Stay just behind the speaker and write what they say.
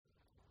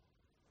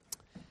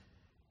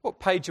What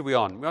page are we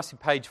on? We must be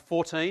page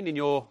 14 in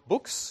your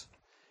books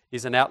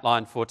is an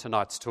outline for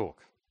tonight's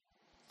talk.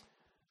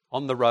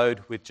 On the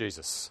road with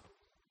Jesus.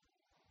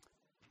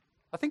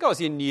 I think I was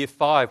in year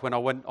 5 when I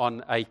went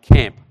on a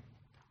camp.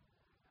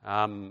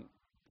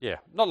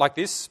 Not like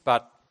this,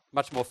 but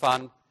much more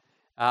fun.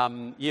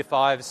 Year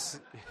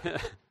 5s,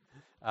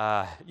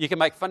 you can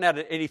make fun out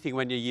of anything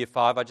when you're year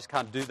 5. I just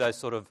can't do those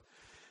sort of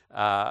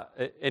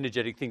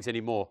energetic things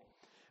anymore.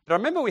 But I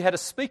remember we had a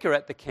speaker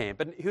at the camp,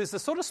 and he was the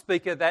sort of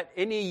speaker that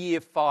any year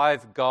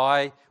 5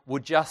 guy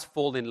would just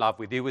fall in love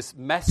with. He was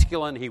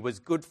masculine, he was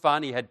good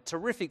fun, he had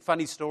terrific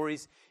funny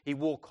stories, he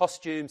wore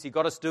costumes, he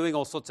got us doing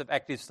all sorts of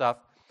active stuff.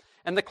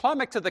 And the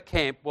climax of the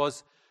camp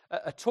was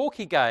a talk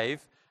he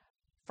gave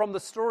from the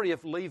story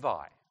of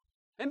Levi.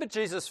 Remember,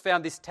 Jesus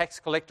found this tax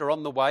collector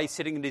on the way,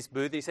 sitting in his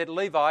booth. He said,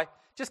 "Levi,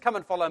 just come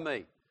and follow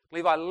me."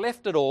 Levi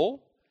left it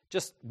all,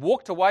 just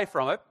walked away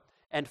from it,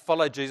 and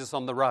followed Jesus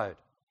on the road.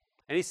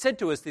 And he said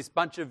to us, this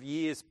bunch of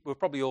years, we're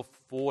probably all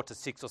 4 to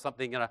 6 or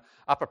something in an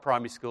upper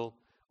primary school,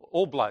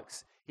 all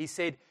blokes. He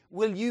said,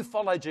 "Will you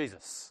follow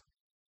Jesus?"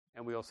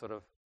 And we all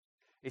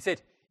he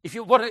said, if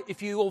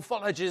you all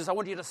follow Jesus, I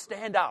want you to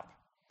stand up.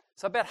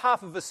 So about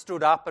half of us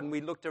stood up, and we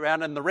looked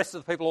around, and the rest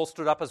of the people all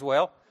stood up as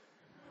well.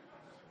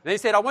 Then he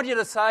said, "I want you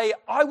to say,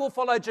 I will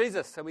follow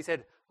Jesus." And we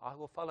said, "I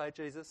will follow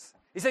Jesus."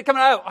 He said, "Come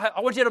on,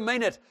 I want you to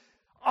mean it.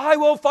 I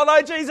will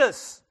follow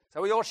Jesus."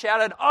 So we all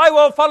shouted, "I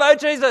will follow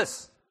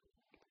Jesus."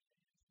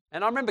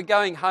 And I remember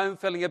going home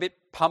feeling a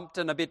bit pumped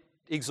and a bit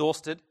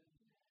exhausted.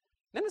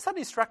 Then it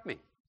suddenly struck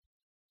me,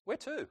 where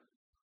to?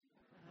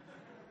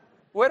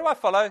 Where do I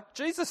follow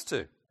Jesus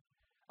to?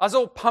 I was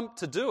all pumped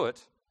to do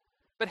it,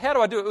 but how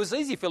do I do it? It was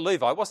easy for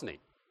Levi, wasn't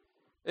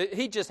he?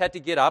 He just had to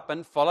get up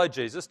and follow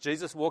Jesus.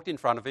 Jesus walked in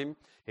front of him.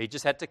 He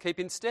just had to keep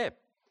in step.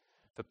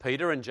 For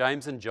Peter and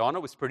James and John, it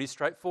was pretty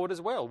straightforward as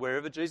well.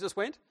 Wherever Jesus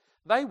went,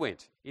 they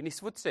went in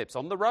his footsteps,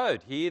 on the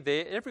road, here,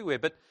 there, everywhere.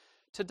 But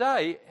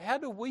today, how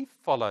do we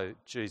follow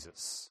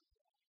Jesus?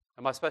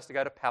 Am I supposed to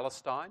go to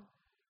Palestine,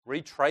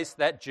 retrace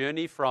that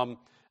journey from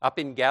up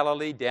in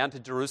Galilee down to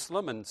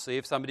Jerusalem and see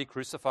if somebody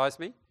crucifies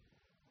me?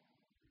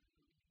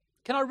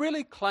 Can I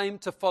really claim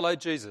to follow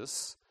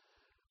Jesus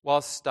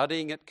while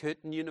studying at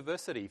Curtin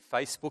University,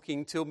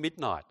 Facebooking till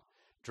midnight,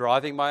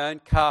 driving my own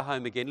car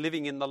home again,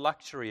 living in the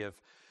luxury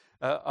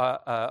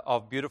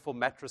of beautiful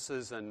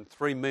mattresses and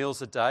 3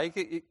 meals a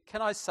day?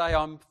 Can I say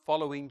I'm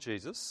following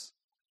Jesus?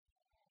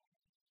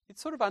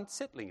 It's sort of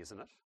unsettling, isn't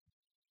it?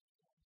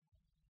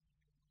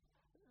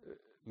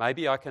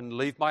 Maybe I can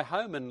leave my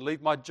home and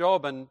leave my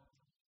job, and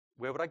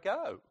where would I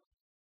go?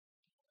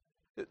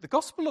 The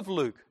Gospel of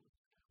Luke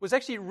was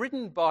actually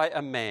written by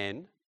a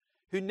man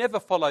who never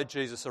followed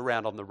Jesus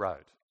around on the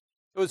road.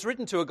 It was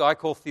written to a guy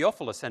called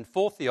Theophilus, and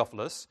for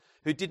Theophilus,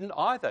 who didn't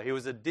either. He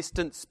was a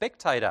distant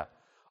spectator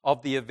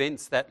of the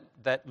events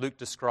that Luke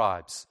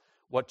describes,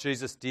 what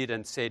Jesus did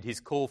and said, his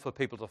call for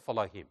people to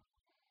follow him.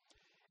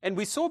 And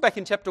we saw back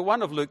in chapter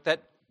 1 of Luke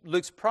that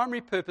Luke's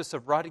primary purpose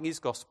of writing his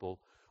gospel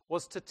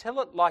was to tell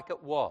it like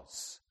it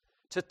was,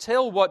 to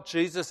tell what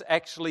Jesus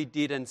actually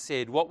did and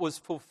said, what was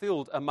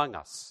fulfilled among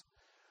us.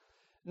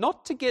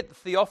 Not to get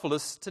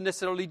Theophilus to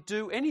necessarily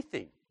do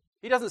anything.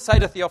 He doesn't say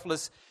to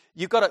Theophilus,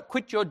 "You've got to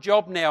quit your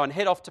job now and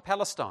head off to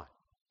Palestine."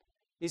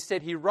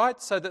 Instead, he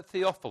writes so that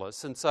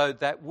Theophilus, and so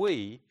that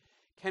we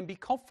can be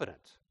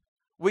confident.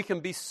 We can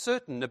be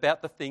certain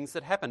about the things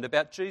that happened,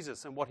 about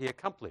Jesus and what he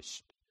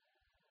accomplished.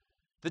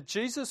 That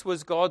Jesus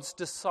was God's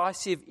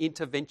decisive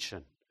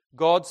intervention,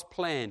 God's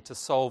plan to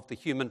solve the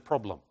human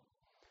problem,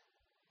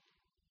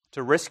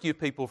 to rescue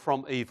people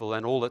from evil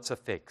and all its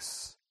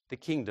effects, the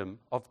kingdom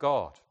of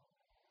God.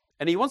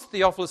 And he wants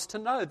Theophilus to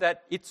know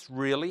that it's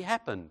really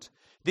happened.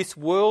 This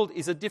world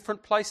is a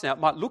different place now. It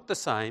might look the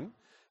same,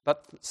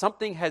 but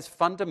something has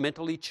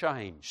fundamentally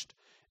changed.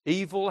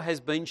 Evil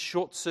has been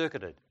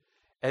short-circuited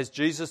as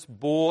Jesus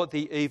bore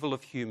the evil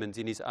of humans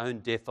in his own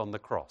death on the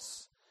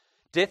cross.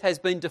 Death has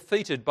been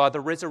defeated by the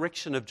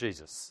resurrection of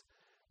Jesus.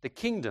 The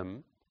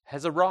kingdom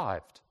has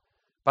arrived,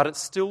 but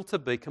it's still to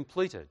be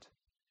completed.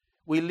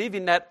 We live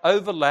in that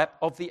overlap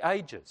of the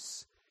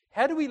ages.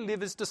 How do we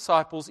live as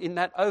disciples in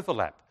that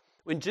overlap?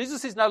 When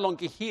Jesus is no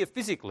longer here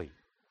physically,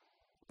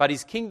 but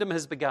his kingdom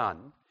has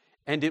begun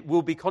and it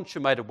will be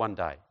consummated one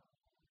day.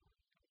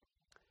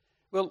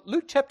 Well,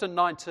 Luke chapter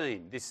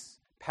 19, this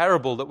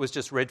parable that was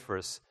just read for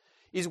us,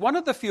 is one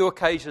of the few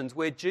occasions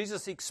where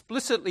Jesus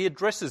explicitly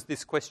addresses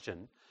this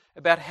question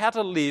about how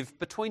to live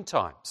between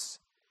times.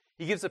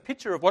 He gives a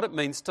picture of what it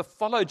means to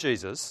follow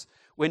Jesus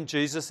when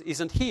Jesus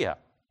isn't here.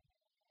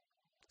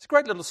 It's a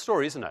great little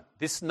story, isn't it?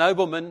 This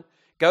nobleman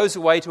goes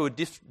away to a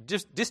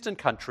distant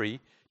country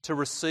to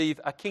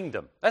receive a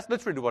kingdom. That's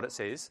literally what it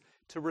says,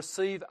 to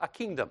receive a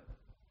kingdom.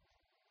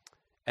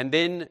 And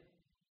then,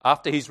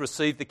 after he's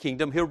received the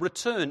kingdom, he'll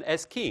return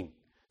as king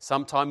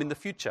sometime in the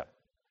future.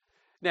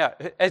 Now,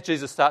 as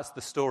Jesus starts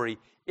the story,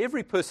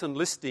 every person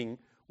listening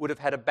would have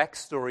had a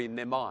backstory in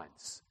their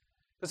minds.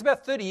 It was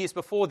about 30 years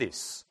before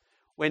this,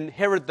 when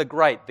Herod the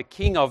Great, the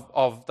king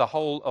of the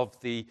whole of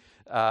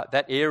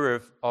that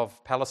area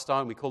of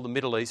Palestine, we call the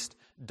Middle East,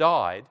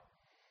 died.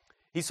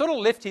 He sort of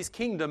left his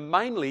kingdom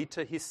mainly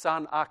to his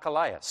son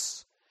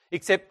Archelaus,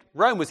 except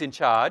Rome was in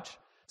charge,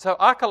 so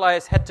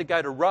Archelaus had to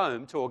go to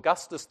Rome, to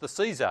Augustus the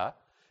Caesar,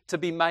 to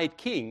be made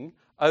king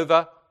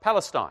over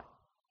Palestine.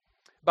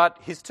 But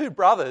his two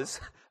brothers,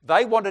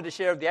 they wanted a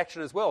share of the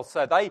action as well,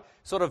 so they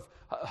sort of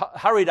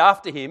hurried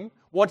after him,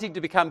 wanting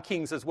to become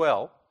kings as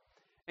well.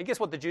 And guess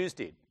what the Jews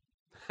did?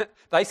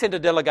 They sent a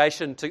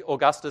delegation to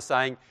Augustus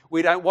saying,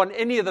 we don't want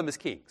any of them as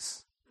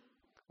kings.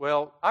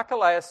 Well,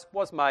 Archelaus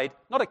was made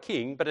not a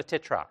king, but a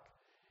tetrarch.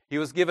 He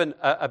was given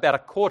about a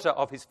quarter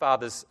of his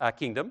father's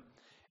kingdom,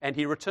 and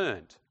he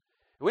returned.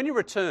 When he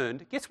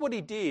returned, guess what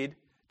he did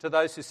to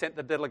those who sent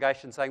the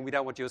delegation saying, we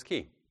don't want you as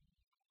king?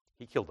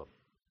 He killed them.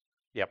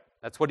 Yep,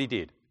 that's what he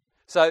did.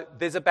 So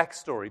there's a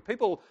backstory.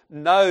 People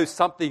know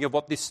something of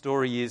what this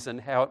story is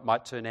and how it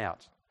might turn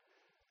out.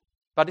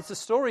 But it's a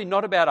story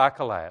not about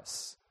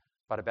Archelaus,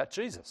 but about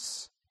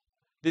Jesus.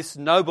 This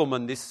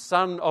nobleman, this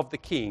son of the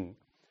king,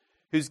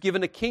 who's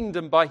given a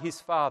kingdom by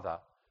his father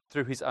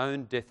through his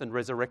own death and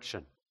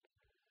resurrection.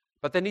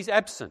 But then he's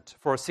absent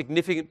for a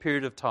significant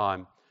period of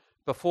time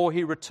before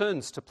he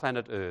returns to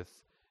planet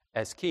Earth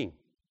as king.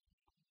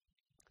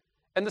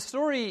 And the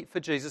story for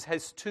Jesus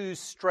has two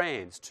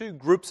strands, two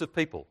groups of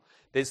people.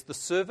 There's the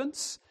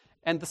servants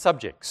and the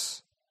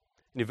subjects.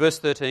 And in verse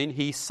 13,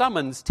 he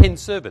summons 10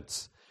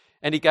 servants,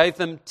 and he gave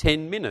them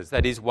 10 minas,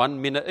 that is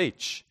 1 mina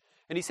each.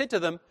 And he said to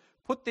them,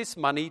 put this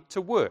money to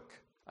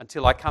work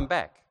until I come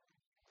back.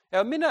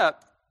 Now, a mina,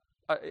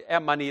 our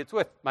money, it's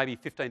worth maybe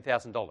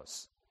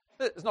 $15,000.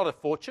 It's not a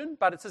fortune,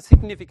 but it's a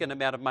significant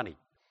amount of money.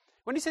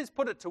 When he says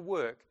put it to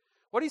work,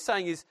 what he's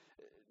saying is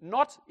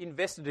not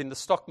invest it in the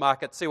stock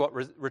market, see what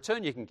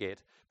return you can get,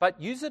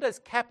 but use it as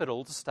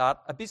capital to start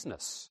a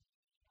business.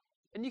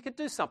 And you could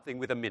do something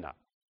with a mina.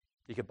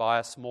 You could buy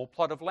a small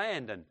plot of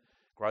land and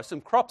grow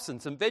some crops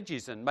and some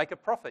veggies and make a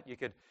profit. You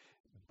could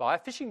buy a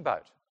fishing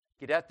boat,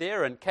 get out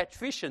there and catch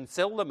fish and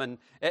sell them and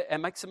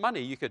make some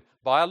money. You could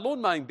buy a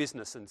lawn mowing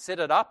business and set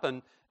it up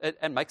and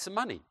make some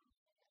money.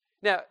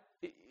 Now,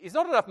 it's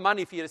not enough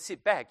money for you to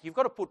sit back. You've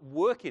got to put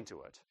work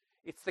into it.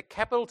 It's the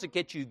capital to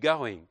get you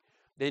going.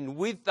 Then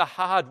with the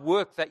hard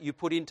work that you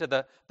put into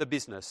the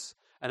business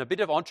and a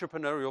bit of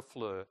entrepreneurial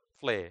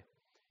flair,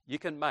 you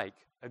can make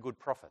a good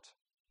profit.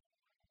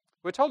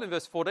 We're told in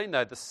verse 14,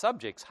 though, the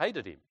subjects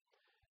hated him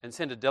and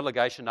sent a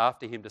delegation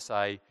after him to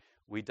say,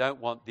 we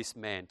don't want this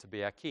man to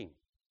be our king.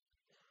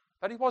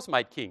 But he was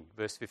made king,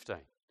 verse 15.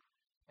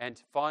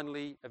 And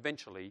finally,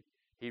 eventually,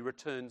 he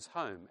returns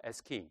home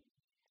as king.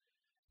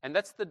 And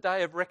that's the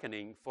day of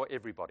reckoning for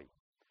everybody.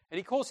 And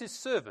he calls his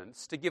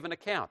servants to give an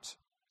account.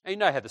 And you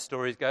know how the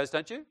story goes,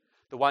 don't you?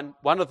 The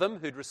one of them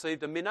who'd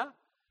received a mina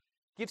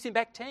gives him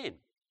back 10.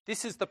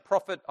 This is the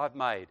profit I've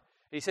made.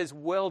 And he says,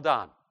 well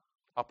done.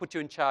 I'll put you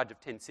in charge of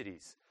 10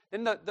 cities.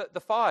 Then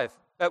the 5,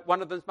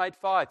 one of them's made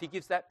 5. He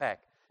gives that back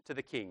to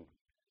the king.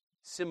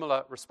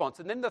 Similar response.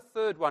 And then the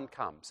third one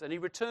comes and he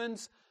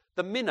returns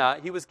the mina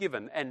he was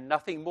given and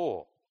nothing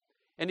more.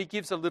 And he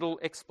gives a little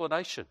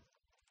explanation.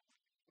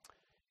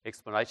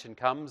 Explanation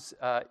comes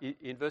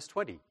in verse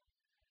 20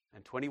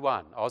 and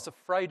 21. I was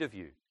afraid of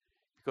you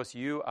because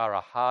you are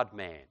a hard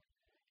man.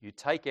 You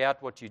take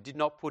out what you did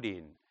not put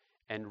in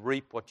and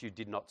reap what you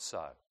did not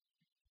sow.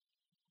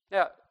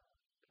 Now,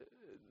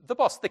 the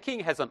boss, the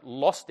king, hasn't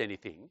lost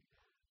anything,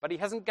 but he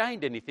hasn't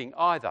gained anything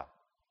either.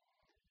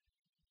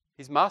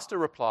 His master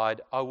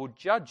replied, I will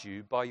judge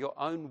you by your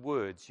own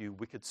words, you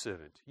wicked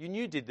servant. You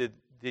knew, did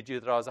you,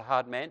 that I was a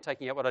hard man,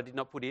 taking out what I did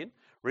not put in,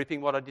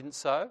 reaping what I didn't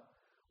sow?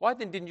 Why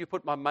then didn't you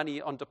put my money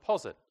on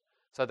deposit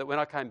so that when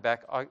I came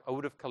back, I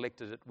would have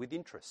collected it with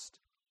interest?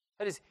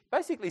 That is,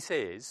 basically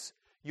says,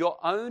 your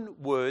own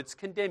words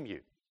condemn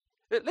you.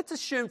 Let's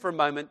assume for a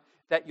moment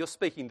that you're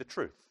speaking the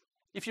truth.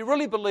 If you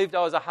really believed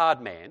I was a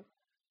hard man,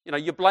 you know,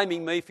 you're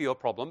blaming me for your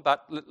problem,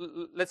 but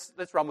let's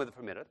run with it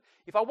for a minute.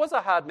 If I was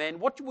a hard man,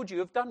 what would you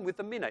have done with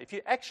the mina? If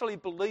you actually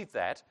believed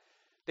that,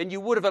 then you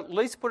would have at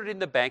least put it in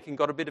the bank and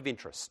got a bit of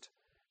interest.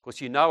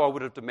 Because you know I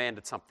would have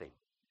demanded something.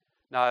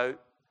 No,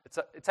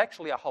 it's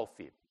actually a whole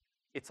fib.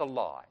 It's a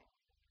lie.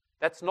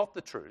 That's not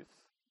the truth.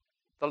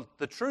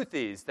 The truth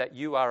is that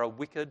you are a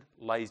wicked,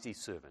 lazy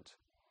servant.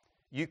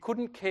 You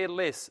couldn't care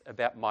less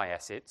about my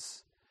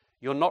assets.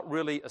 You're not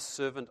really a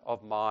servant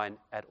of mine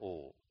at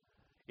all.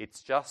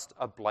 It's just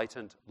a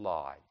blatant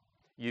lie.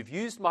 You've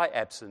used my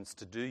absence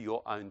to do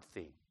your own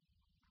thing.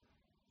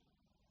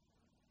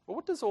 Well,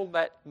 what does all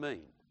that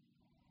mean?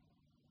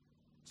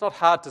 It's not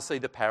hard to see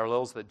the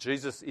parallels that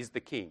Jesus is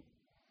the king.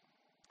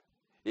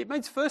 It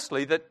means,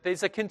 firstly, that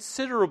there's a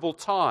considerable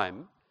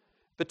time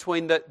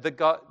between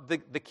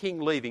the king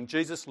leaving,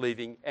 Jesus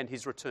leaving, and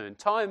his return.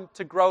 Time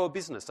to grow a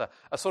business,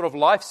 a sort of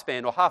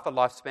lifespan, or half a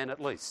lifespan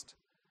at least.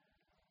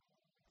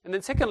 And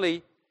then secondly,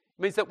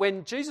 it means that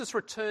when Jesus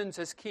returns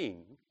as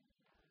king,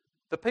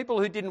 the people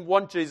who didn't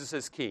want Jesus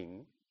as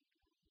king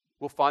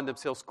will find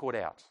themselves caught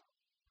out.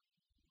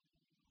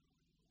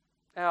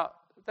 Now,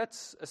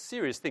 that's a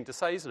serious thing to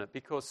say, isn't it?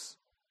 Because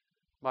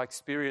my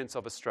experience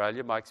of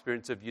Australia, my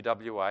experience of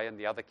UWA and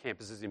the other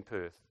campuses in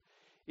Perth,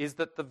 is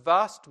that the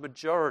vast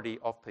majority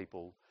of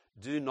people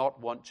do not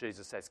want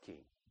Jesus as king.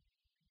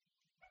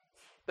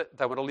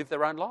 They want to live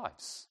their own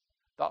lives.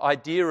 The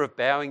idea of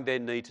bowing their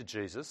knee to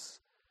Jesus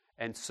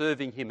and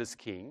serving him as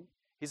king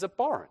is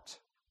abhorrent.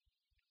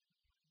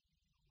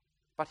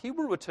 But he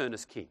will return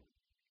as king.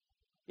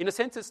 In a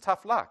sense, it's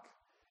tough luck.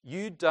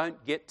 You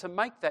don't get to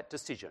make that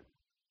decision.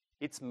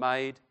 It's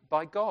made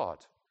by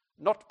God,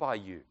 not by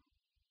you.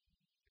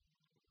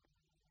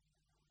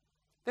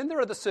 Then there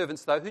are the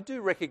servants, though, who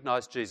do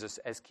recognise Jesus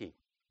as king.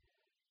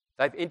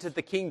 They've entered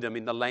the kingdom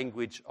in the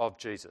language of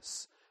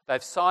Jesus.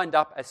 They've signed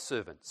up as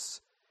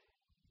servants.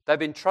 They've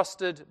been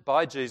trusted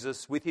by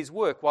Jesus with his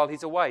work while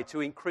he's away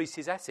to increase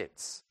his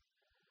assets.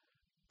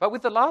 But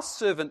with the last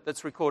servant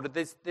that's recorded,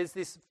 there's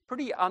this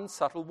pretty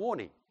unsubtle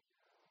warning.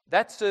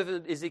 That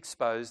servant is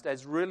exposed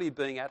as really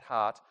being at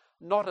heart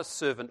not a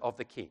servant of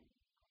the king.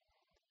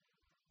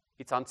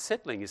 It's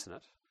unsettling, isn't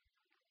it?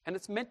 And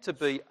it's meant to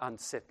be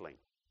unsettling.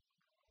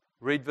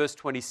 Read verse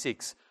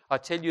 26. I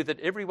tell you that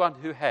everyone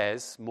who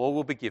has, more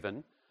will be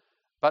given.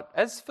 But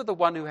as for the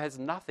one who has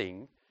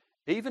nothing,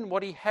 even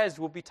what he has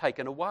will be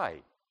taken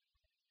away.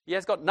 He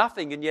has got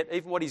nothing, and yet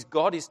even what he's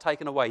got is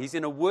taken away. He's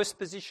in a worse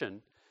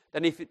position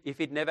than if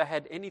he'd never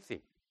had anything.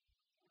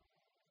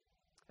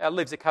 That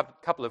leaves a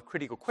couple of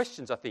critical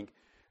questions, I think.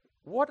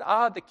 What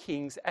are the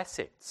king's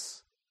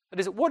assets?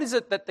 What is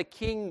it that the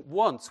king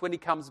wants when he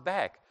comes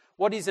back?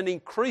 What is an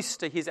increase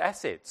to his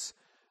assets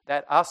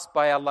that us,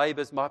 by our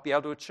labours, might be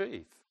able to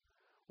achieve?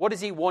 What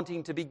is he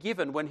wanting to be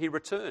given when he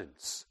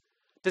returns?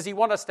 Does he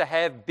want us to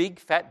have big,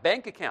 fat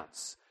bank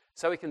accounts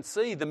so we can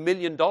see the $1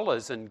 million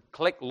and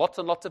collect lots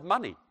and lots of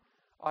money?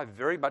 I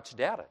very much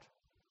doubt it.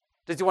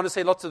 Does he want to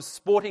see lots of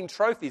sporting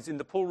trophies in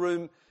the pool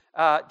room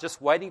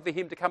just waiting for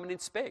him to come and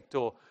inspect,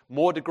 or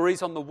more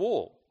degrees on the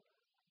wall?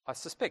 I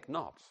suspect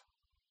not.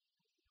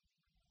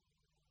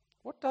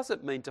 What does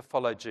it mean to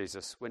follow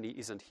Jesus when he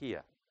isn't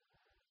here?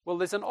 Well,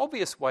 there's an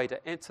obvious way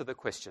to answer the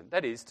question.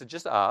 That is to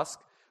just ask,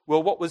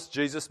 well, what was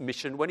Jesus'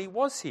 mission when he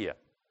was here?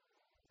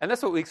 And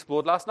that's what we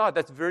explored last night.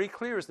 That's very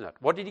clear, isn't it?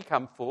 What did he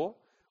come for?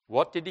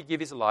 What did he give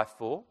his life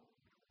for?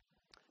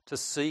 To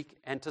seek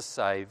and to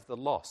save the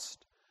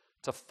lost.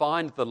 To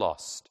find the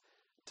lost.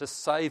 To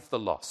save the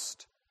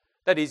lost.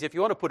 That is, if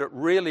you want to put it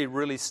really,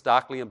 really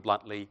starkly and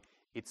bluntly,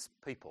 it's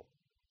people.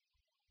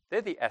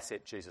 They're the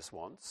asset Jesus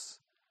wants.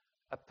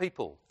 A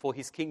people for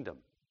his kingdom.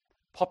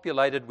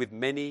 Populated with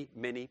many,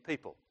 many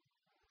people.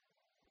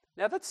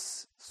 Now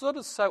that's sort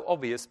of so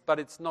obvious, but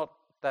it's not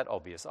that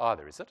obvious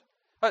either, is it?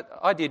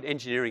 I did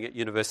engineering at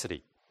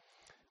university.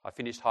 I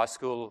finished high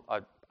school.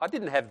 I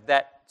didn't have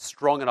that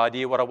strong an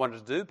idea what I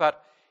wanted to do,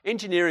 but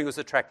engineering was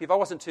attractive. I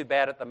wasn't too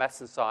bad at the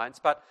maths and science,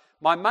 but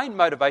my main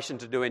motivation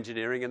to do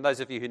engineering, and those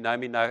of you who know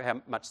me know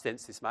how much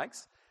sense this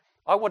makes,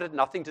 I wanted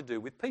nothing to do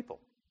with people.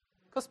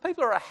 Because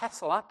people are a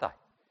hassle, aren't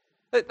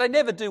they? They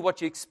never do what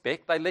you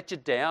expect. They let you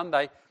down.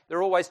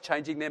 They're always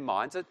changing their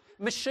minds.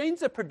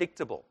 Machines are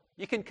predictable.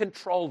 You can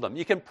control them.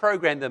 You can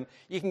program them.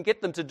 You can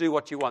get them to do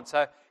what you want.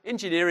 So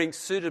engineering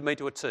suited me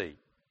to a T.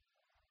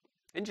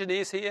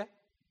 Engineers here?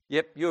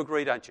 Yep, you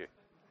agree, don't you?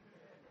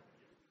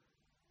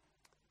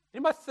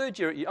 In my third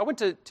year, I went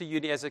to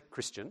uni as a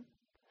Christian.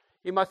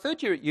 In my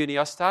third year at uni,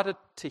 I started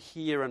to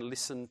hear and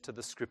listen to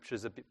the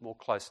scriptures a bit more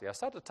closely. I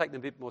started to take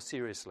them a bit more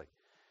seriously.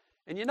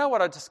 And you know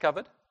what I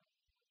discovered?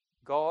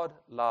 God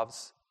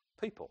loves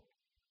people.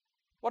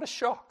 What a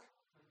shock.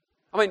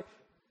 I mean,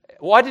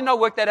 why didn't I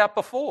work that out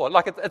before?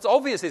 It's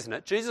obvious, isn't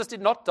it? Jesus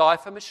did not die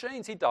for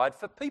machines. He died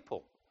for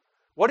people.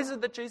 What is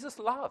it that Jesus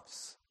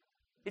loves?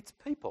 It's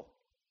people.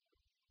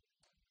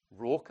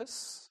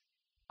 Raucous,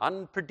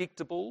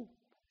 unpredictable,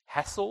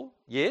 hassle,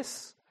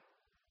 yes.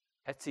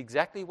 That's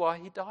exactly why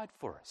he died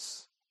for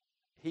us.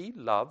 He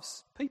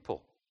loves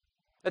people.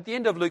 At the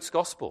end of Luke's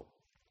Gospel,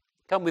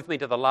 come with me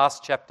to the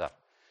last chapter.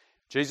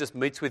 Jesus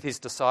meets with his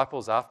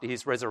disciples after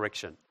his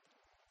resurrection.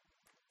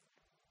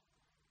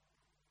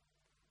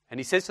 And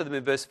he says to them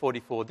in verse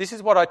 44, "This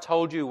is what I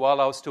told you while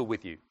I was still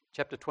with you."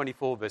 Chapter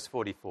 24, verse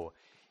 44.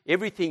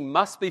 "Everything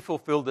must be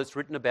fulfilled that's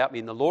written about me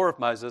in the law of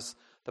Moses,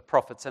 the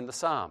prophets and the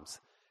Psalms."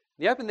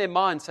 And he opened their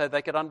minds so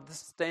they could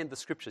understand the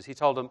scriptures. He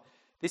told them,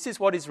 "This is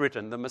what is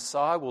written, the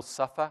Messiah will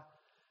suffer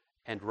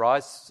and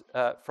rise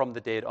from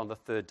the dead on the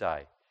third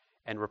day.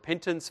 And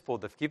repentance for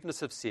the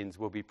forgiveness of sins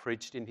will be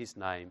preached in his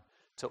name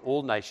to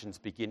all nations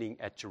beginning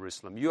at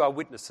Jerusalem. You are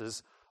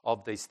witnesses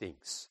of these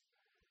things."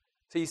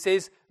 So he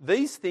says,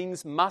 these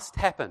things must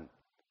happen.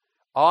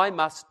 I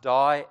must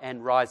die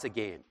and rise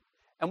again.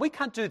 And we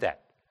can't do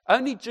that.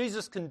 Only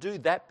Jesus can do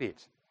that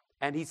bit.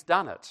 And he's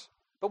done it.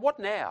 But what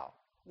now?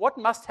 What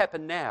must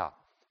happen now?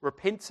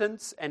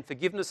 Repentance and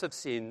forgiveness of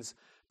sins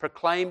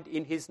proclaimed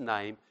in his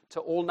name to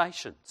all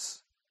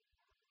nations.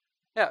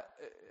 Now,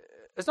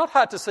 it's not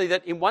hard to see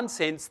that in one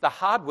sense the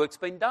hard work's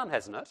been done,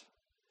 hasn't it?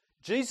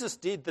 Jesus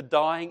did the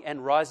dying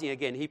and rising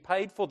again. He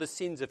paid for the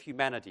sins of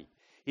humanity.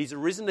 He's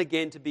risen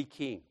again to be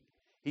king.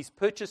 He's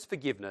purchased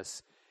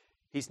forgiveness.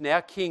 He's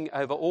now king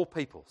over all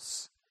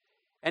peoples.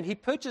 And he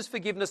purchased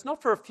forgiveness not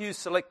for a few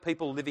select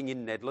people living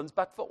in Netherlands,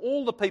 but for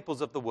all the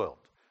peoples of the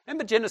world.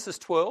 Remember Genesis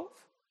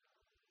 12?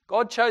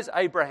 God chose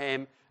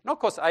Abraham And of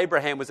course,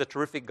 Abraham was a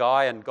terrific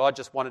guy and God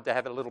just wanted to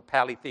have a little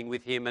pally thing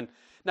with him. And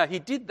no, he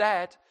did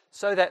that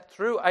so that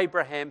through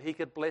Abraham he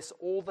could bless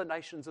all the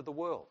nations of the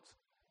world.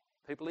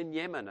 People in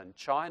Yemen and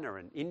China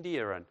and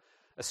India and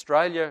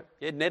Australia,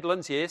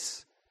 Netherlands,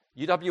 yes.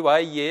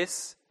 UWA,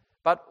 yes.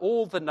 But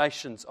all the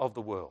nations of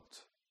the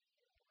world.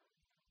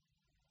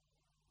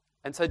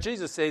 And so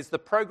Jesus says the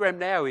program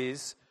now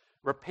is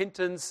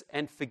repentance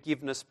and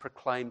forgiveness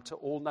proclaimed to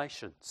all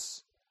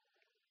nations.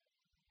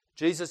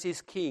 Jesus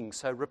is King,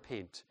 so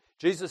repent.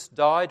 Jesus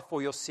died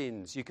for your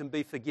sins. You can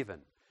be forgiven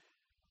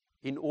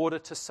in order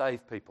to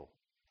save people.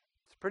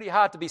 It's pretty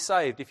hard to be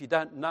saved if you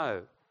don't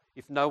know,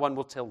 if no one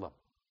will tell them.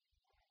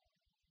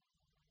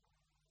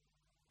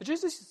 But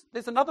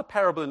there's another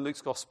parable in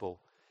Luke's Gospel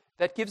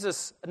that gives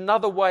us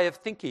another way of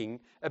thinking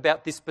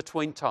about this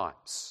between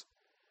times.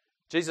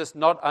 Jesus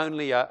not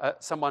only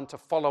someone to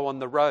follow on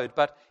the road,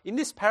 but in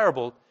this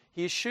parable,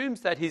 he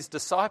assumes that his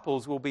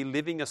disciples will be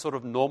living a sort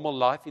of normal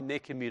life in their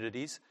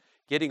communities,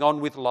 getting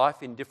on with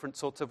life in different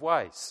sorts of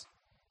ways.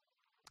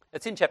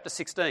 It's in chapter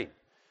 16,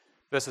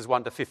 verses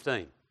 1 to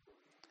 15.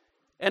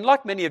 And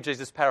like many of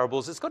Jesus'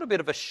 parables, it's got a bit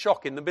of a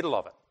shock in the middle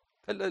of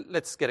it.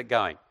 Let's get it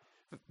going.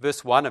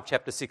 Verse 1 of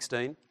chapter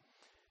 16.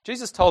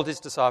 Jesus told his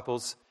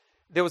disciples,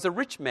 there was a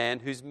rich man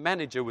whose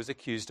manager was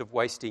accused of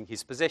wasting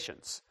his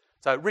possessions.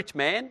 So, rich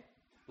man,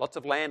 lots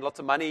of land, lots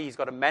of money. He's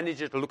got a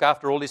manager to look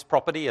after all his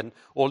property and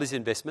all his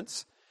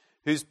investments,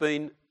 who's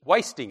been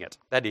wasting it.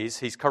 That is,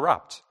 he's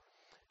corrupt.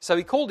 So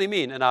he called him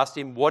in and asked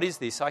him, what is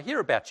this I hear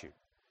about you?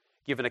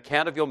 Give an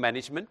account of your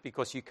management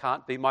because you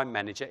can't be my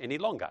manager any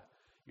longer.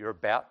 You're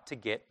about to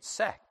get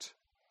sacked.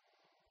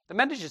 The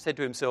manager said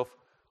to himself,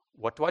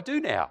 what do I do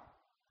now?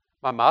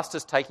 My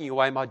master's taking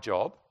away my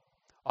job.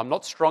 I'm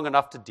not strong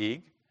enough to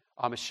dig.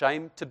 I'm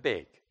ashamed to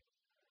beg.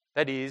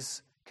 That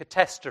is,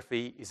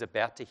 catastrophe is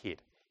about to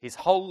hit. His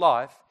whole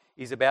life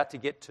is about to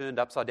get turned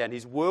upside down.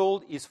 His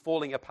world is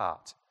falling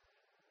apart.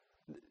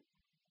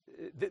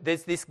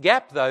 There's this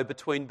gap, though,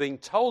 between being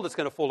told it's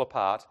going to fall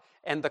apart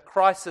and the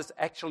crisis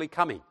actually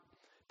coming,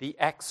 the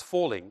axe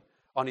falling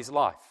on his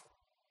life.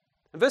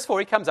 In verse 4,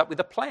 he comes up with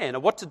a plan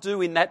of what to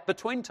do in that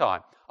between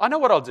time. I know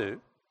what I'll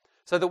do,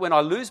 so that when I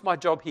lose my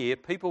job here,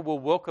 people will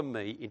welcome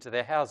me into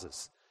their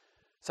houses.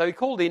 So he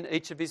called in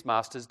each of his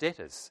master's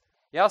debtors.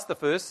 He asked the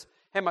first,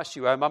 how much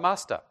do you owe my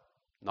master?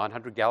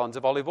 900 gallons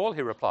of olive oil,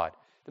 he replied.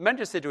 The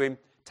manager said to him,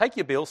 take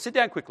your bill, sit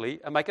down quickly,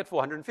 and make it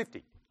 450.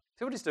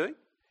 See what he's doing?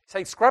 He's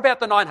saying, scrub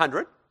out the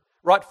 900,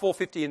 write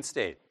 450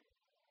 instead.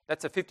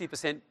 That's a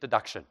 50%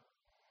 deduction.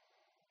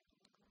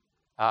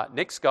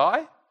 Next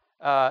guy,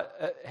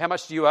 how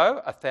much do you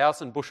owe?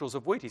 1,000 bushels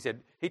of wheat.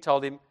 He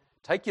told him,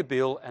 take your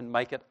bill and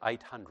make it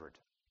 800.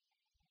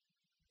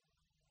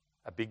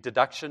 A big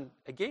deduction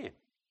again.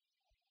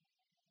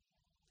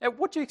 Now,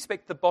 what do you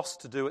expect the boss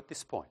to do at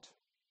this point?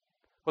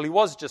 Well, he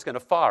was just going to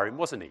fire him,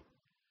 wasn't he?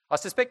 I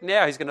suspect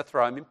now he's going to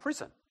throw him in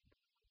prison.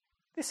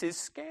 This is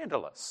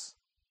scandalous.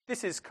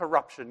 This is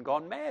corruption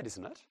gone mad,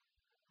 isn't it?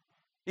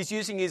 He's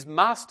using his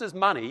master's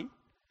money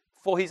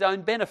for his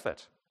own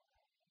benefit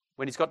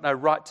when he's got no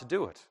right to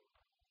do it.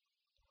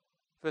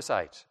 Verse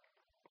 8,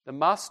 the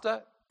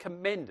master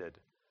commended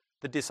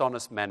the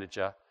dishonest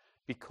manager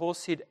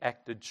because he'd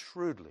acted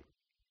shrewdly.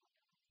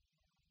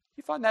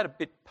 You find that a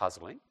bit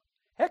puzzling?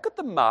 How could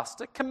the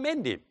master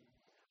commend him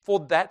for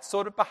that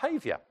sort of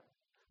behaviour?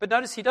 But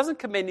notice he doesn't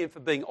commend him for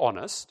being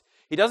honest.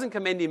 He doesn't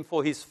commend him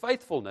for his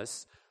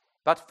faithfulness,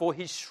 but for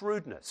his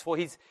shrewdness, for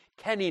his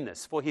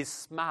canniness, for his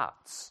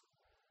smarts.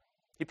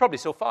 He probably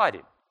still fired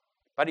him,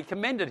 but he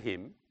commended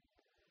him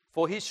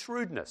for his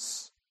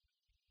shrewdness.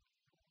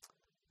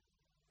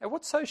 Now,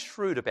 what's so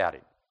shrewd about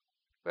him?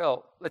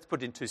 Well, let's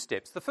put it in two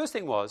steps. The first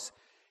thing was,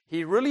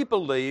 he really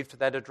believed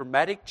that a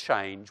dramatic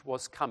change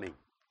was coming.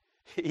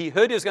 He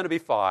heard he was going to be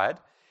fired,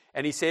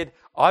 and he said,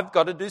 I've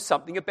got to do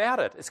something about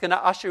it. It's going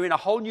to usher in a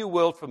whole new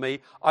world for me.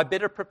 I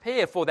better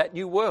prepare for that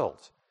new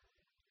world.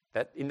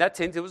 In that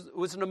sense, it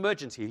was an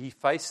emergency. He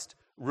faced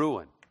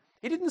ruin.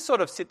 He didn't sort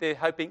of sit there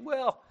hoping,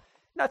 well,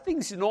 no,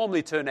 things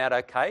normally turn out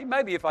okay.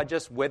 Maybe if I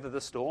just weather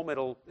the storm,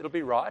 it'll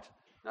be right.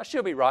 No,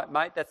 she'll be right,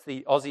 mate. That's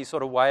the Aussie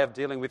sort of way of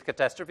dealing with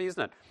catastrophe,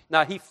 isn't it?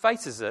 No, he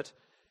faces it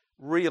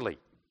really.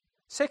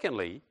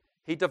 Secondly,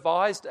 he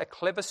devised a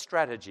clever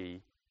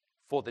strategy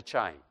for the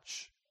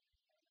change.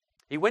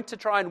 He went to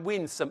try and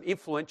win some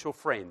influential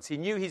friends. He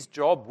knew his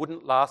job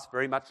wouldn't last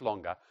very much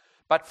longer,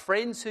 but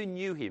friends who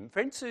knew him,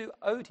 friends who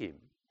owed him,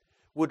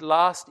 would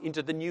last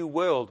into the new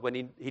world when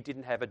he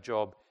didn't have a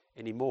job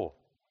anymore.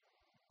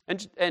 And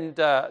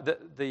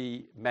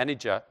the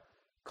manager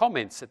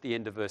comments at the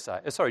end of verse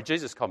 8.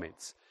 Jesus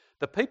comments,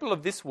 the people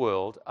of this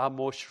world are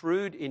more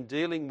shrewd in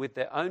dealing with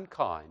their own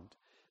kind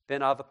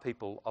than are the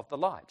people of the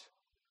light.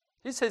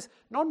 He says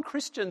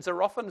non-Christians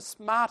are often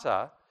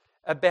smarter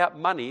about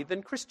money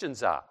than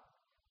Christians are.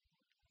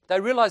 They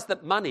realise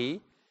that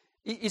money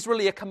is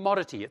really a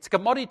commodity. It's a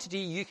commodity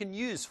you can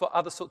use for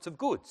other sorts of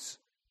goods.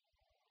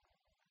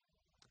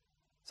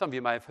 Some of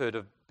you may have heard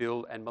of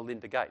Bill and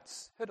Melinda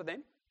Gates. Heard of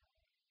them?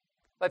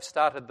 They've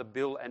started the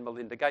Bill and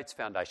Melinda Gates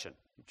Foundation,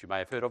 which you may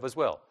have heard of as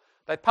well.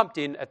 They pumped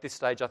in, at this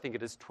stage, I think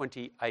it is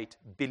 $28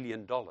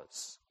 billion.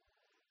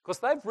 Because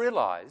they've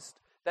realised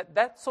that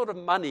that sort of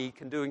money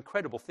can do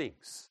incredible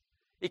things.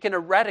 It can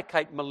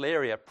eradicate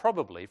malaria,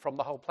 probably, from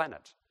the whole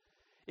planet.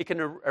 It can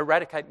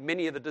eradicate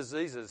many of the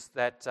diseases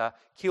that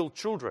kill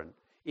children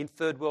in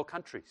third world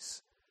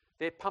countries.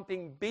 They're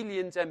pumping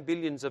billions and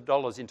billions of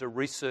dollars into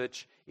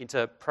research,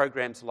 into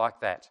programs like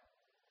that.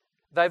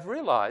 They've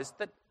realised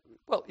that,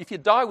 well, if you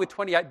die with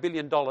 $28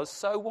 billion,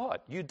 so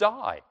what? You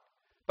die.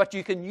 But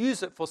you can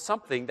use it for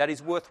something that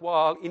is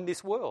worthwhile in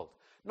this world.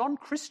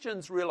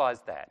 Non-Christians realise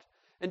that.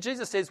 And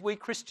Jesus says we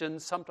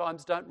Christians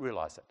sometimes don't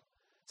realise it.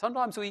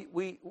 Sometimes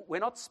we're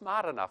not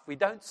smart enough. We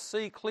don't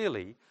see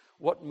clearly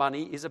what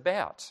money is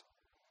about.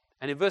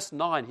 And in verse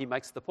 9, he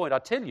makes the point, I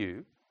tell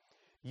you,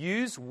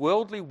 use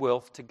worldly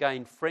wealth to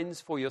gain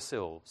friends for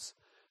yourselves,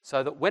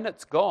 so that when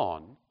it's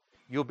gone,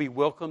 you'll be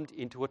welcomed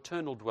into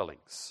eternal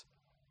dwellings.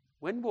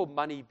 When will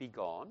money be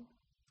gone?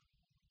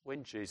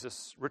 When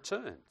Jesus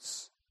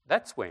returns.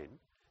 That's when.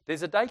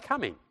 There's a day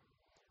coming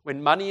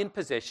when money and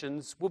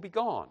possessions will be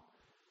gone.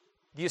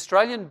 The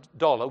Australian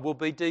dollar will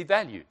be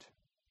devalued.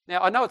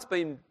 Now, I know it's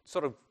been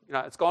sort of,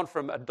 it's gone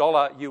from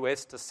 $1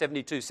 US to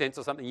 72 cents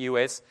or something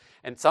US,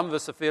 and some of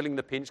us are feeling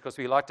the pinch because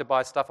we like to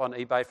buy stuff on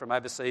eBay from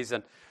overseas,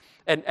 and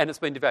it's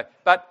been devalued.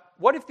 But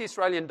what if the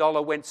Australian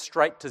dollar went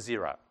straight to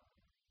zero?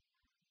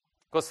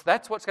 Because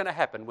that's what's going to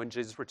happen when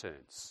Jesus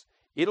returns.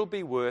 It'll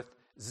be worth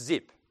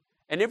zip.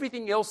 And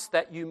everything else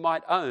that you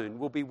might own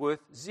will be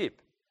worth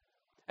zip.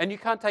 And you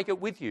can't take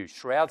it with you.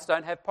 Shrouds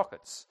don't have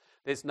pockets.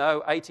 There's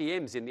no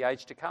ATMs in the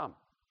age to come.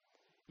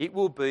 It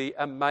will be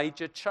a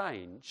major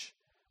change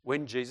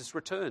when Jesus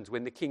returns,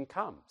 when the King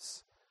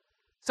comes.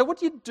 So what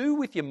do you do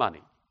with your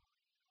money?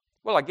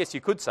 Well, I guess you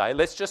could say,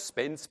 let's just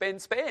spend.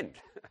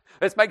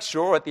 Let's make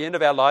sure at the end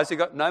of our lives we've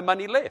got no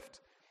money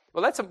left.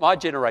 Well, that's what my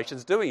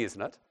generation's doing,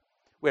 isn't it?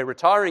 We're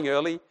retiring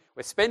early.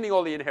 We're spending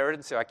all the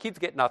inheritance, so our kids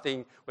get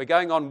nothing. We're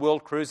going on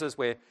world cruises.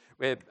 We're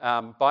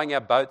buying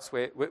our boats.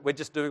 We're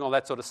just doing all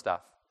that sort of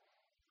stuff.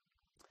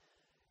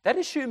 That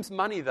assumes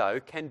money, though,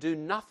 can do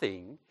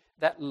nothing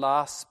that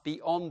lasts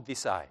beyond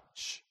this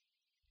age.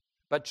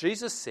 But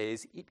Jesus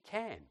says it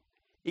can.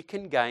 It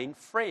can gain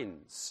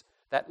friends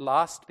that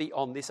last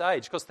beyond this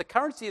age. Because the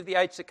currency of the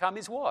age to come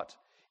is what?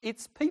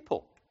 It's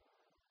people.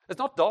 It's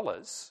not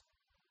dollars.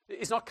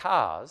 It's not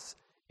cars.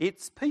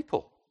 It's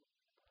people.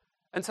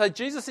 And so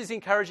Jesus is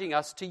encouraging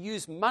us to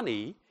use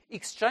money,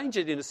 exchange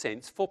it in a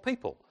sense, for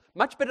people.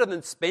 Much better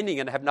than spending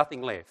and have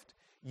nothing left.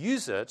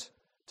 Use it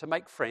to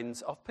make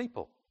friends of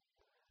people.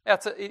 Now,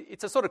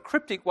 it's a sort of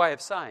cryptic way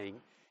of saying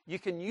you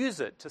can use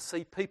it to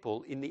see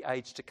people in the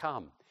age to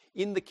come,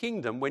 in the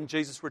kingdom when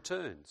Jesus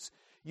returns.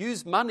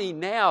 Use money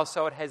now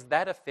so it has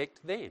that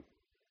effect then.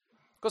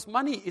 Because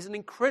money is an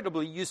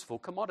incredibly useful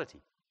commodity.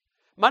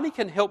 Money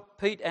can help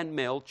Pete and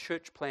Mel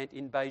church plant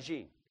in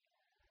Beijing,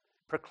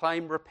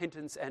 proclaim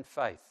repentance and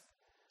faith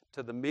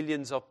to the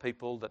millions of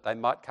people that they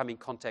might come in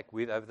contact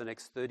with over the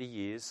next 30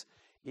 years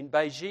in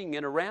Beijing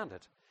and around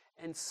it,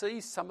 and see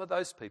some of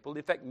those people,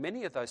 in fact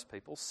many of those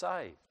people,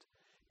 saved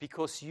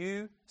because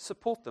you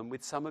support them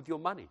with some of your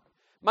money.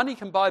 Money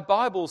can buy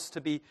Bibles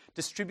to be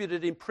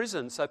distributed in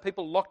prison so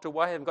people locked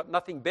away have got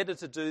nothing better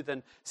to do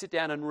than sit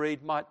down and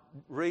might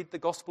read the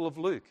Gospel of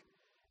Luke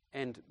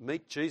and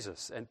meet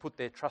Jesus and put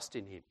their trust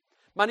in him.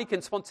 Money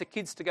can sponsor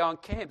kids to go on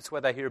camps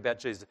where they hear about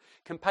Jesus,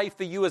 can pay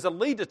for you as a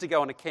leader to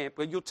go on a camp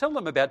where you'll tell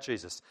them about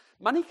Jesus.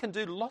 Money can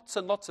do lots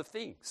and lots of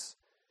things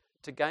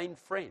to gain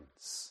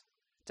friends,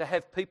 to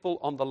have people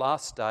on the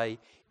last day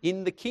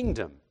in the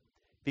kingdom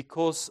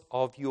because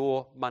of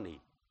your money.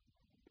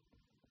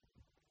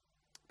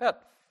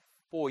 About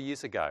 4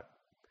 years ago,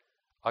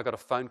 I got a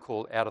phone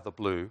call out of the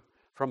blue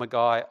from a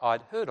guy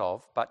I'd heard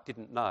of but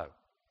didn't know.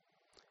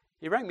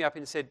 He rang me up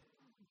and said,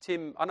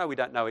 Tim, I know we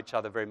don't know each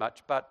other very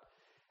much, but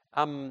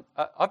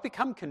I've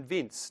become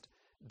convinced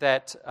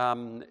that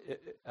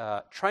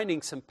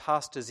training some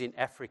pastors in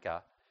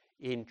Africa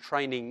in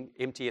training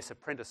MTS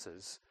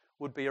apprentices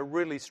would be a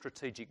really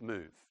strategic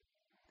move.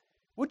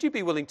 Would you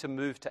be willing to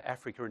move to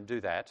Africa and do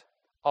that?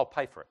 I'll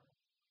pay for it.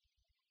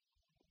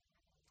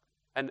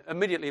 And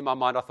immediately in my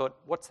mind I thought,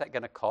 what's that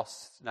going to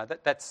cost? No,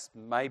 that's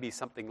maybe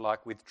something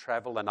like with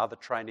travel and other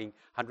training,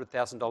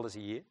 $100,000 a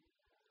year.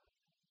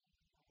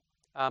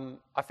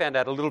 I found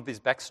out a little of his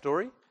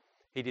backstory.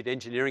 He did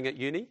engineering at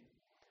uni,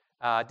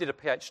 did a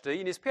PhD.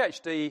 In his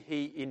PhD,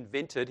 he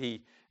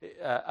invented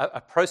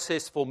a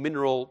process for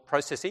mineral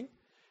processing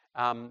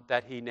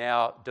that he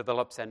now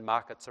develops and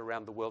markets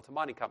around the world to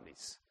mining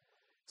companies.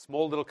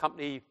 Small little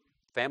company,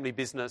 family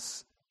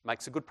business,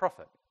 makes a good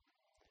profit.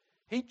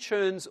 He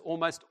churns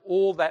almost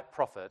all that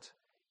profit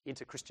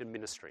into Christian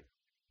ministry.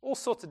 All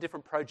sorts of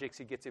different projects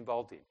he gets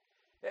involved in.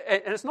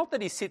 And it's not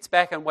that he sits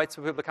back and waits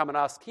for people to come and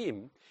ask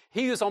him.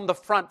 He is on the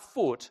front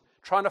foot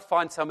trying to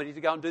find somebody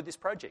to go and do this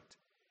project.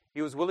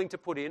 He was willing to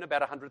put in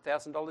about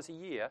 $100,000 a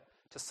year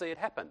to see it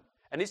happen.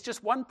 And it's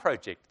just one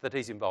project that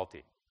he's involved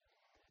in.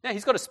 Now,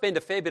 he's got to spend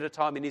a fair bit of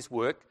time in his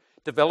work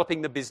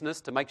developing the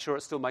business to make sure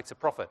it still makes a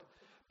profit.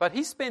 But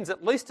he spends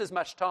at least as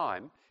much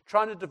time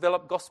trying to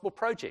develop gospel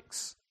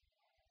projects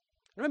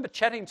I remember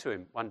chatting to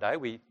him one day.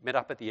 We met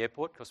up at the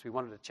airport because we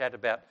wanted to chat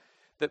about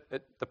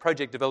the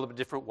project developed a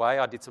different way.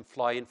 I did some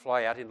fly-in,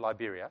 fly-out in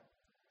Liberia.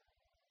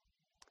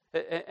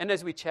 And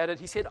as we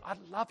chatted, he said,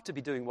 I'd love to be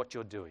doing what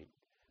you're doing,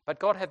 but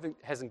God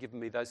hasn't given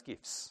me those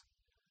gifts.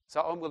 So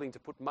I'm willing to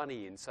put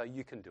money in so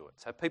you can do it.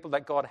 So people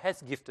that God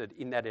has gifted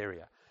in that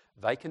area,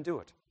 they can do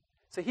it.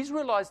 So he's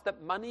realised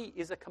that money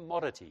is a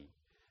commodity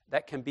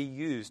that can be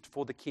used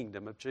for the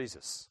kingdom of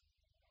Jesus.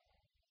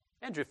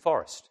 Andrew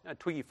Forrest,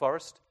 Twiggy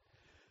Forrest,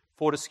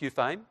 Fortescue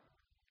fame,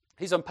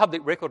 he's on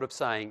public record of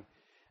saying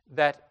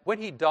that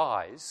when he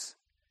dies,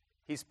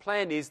 his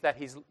plan is that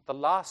the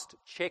last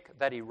cheque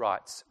that he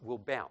writes will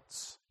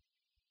bounce.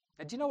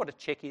 Now, do you know what a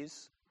cheque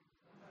is?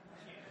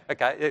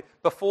 Okay,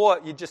 before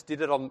you just did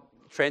it on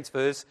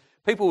transfers,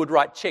 people would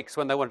write cheques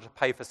when they wanted to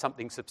pay for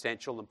something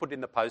substantial and put it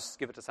in the post,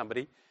 give it to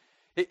somebody.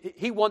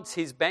 He wants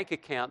his bank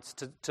accounts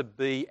to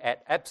be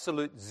at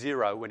absolute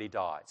zero when he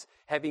dies,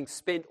 having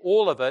spent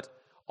all of it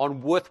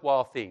on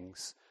worthwhile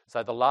things.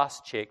 So the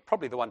last cheque,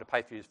 probably the one to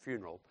pay for his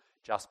funeral,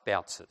 just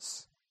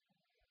bounces.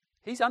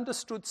 He's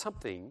understood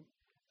something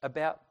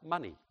about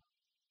money.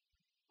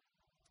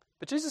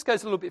 But Jesus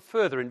goes a little bit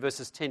further in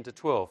verses 10 to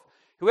 12.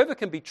 Whoever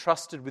can be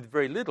trusted with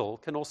very little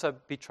can also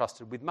be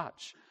trusted with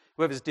much.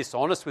 Whoever is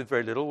dishonest with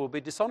very little will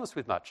be dishonest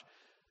with much.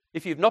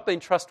 If you've not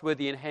been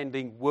trustworthy in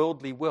handling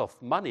worldly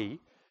wealth, money,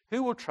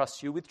 who will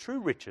trust you with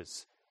true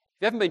riches?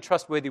 If you haven't been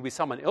trustworthy with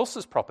someone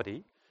else's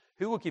property,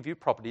 who will give you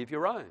property of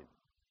your own?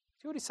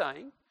 See what he's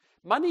saying?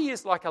 Money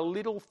is like a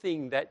little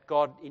thing that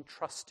God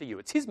entrusts to you.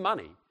 It's his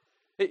money.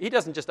 He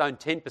doesn't just own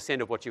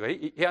 10% of what you have.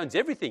 He owns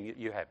everything that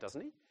you have,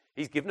 doesn't he?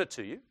 He's given it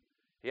to you.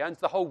 He owns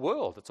the whole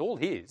world. It's all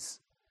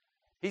his.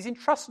 He's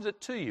entrusted it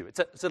to you.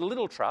 It's a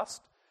little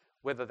trust,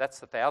 whether that's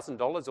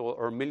 $1,000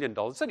 or $1 million.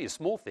 It's only a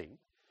small thing.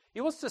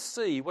 He wants to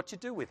see what you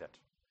do with it.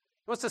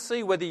 He wants to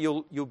see whether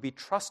you'll be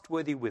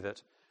trustworthy with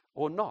it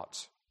or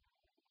not.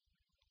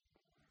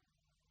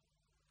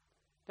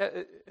 Now,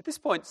 at this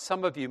point,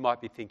 some of you might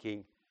be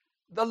thinking,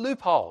 the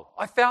loophole.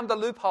 I found the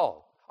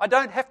loophole. I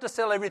don't have to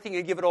sell everything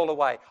and give it all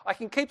away. I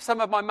can keep some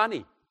of my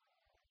money.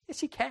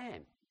 Yes, you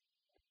can.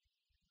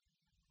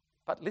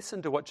 But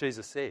listen to what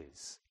Jesus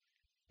says.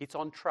 It's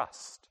on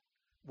trust.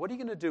 What are you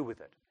going to do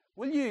with it?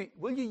 Will you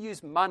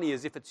use money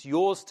as if it's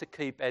yours to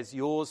keep, as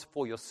yours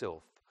for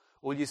yourself?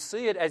 Or will you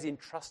see it as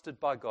entrusted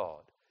by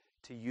God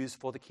to use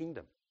for the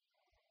kingdom?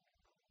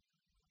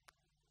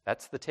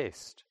 That's the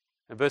test.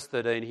 In verse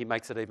 13, he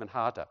makes it even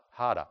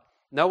harder.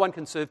 No one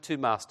can serve two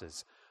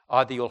masters.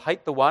 Either you'll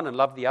hate the one and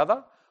love the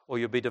other, or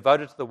you'll be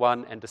devoted to the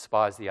one and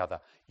despise the other.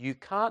 You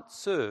can't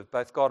serve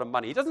both God and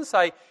money. He doesn't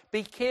say,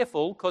 be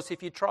careful, because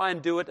if you try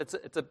and do it,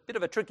 it's a bit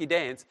of a tricky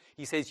dance.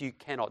 He says you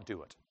cannot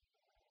do it.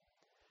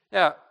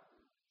 Now,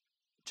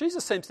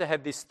 Jesus seems to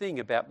have this thing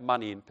about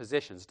money and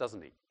possessions,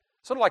 doesn't he?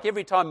 Sort of like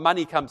every time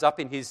money comes up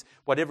in his,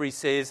 whatever he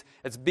says,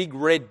 it's big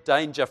red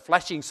danger,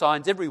 flashing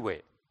signs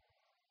everywhere.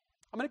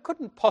 I mean, it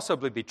couldn't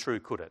possibly be true,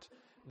 could it,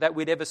 that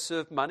we'd ever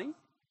serve money?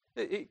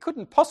 It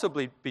couldn't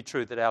possibly be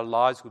true that our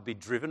lives would be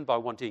driven by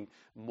wanting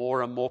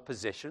more and more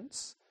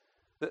possessions.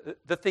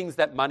 The things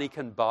that money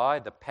can buy,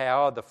 the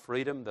power, the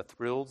freedom, the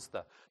thrills,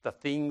 the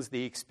things,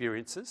 the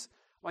experiences.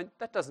 I mean,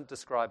 that doesn't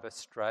describe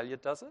Australia,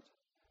 does it?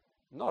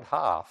 Not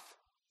half.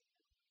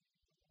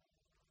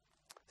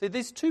 See,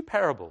 these two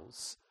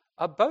parables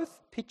are both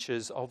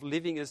pictures of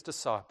living as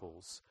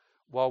disciples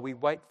while we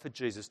wait for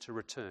Jesus to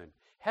return.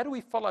 How do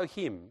we follow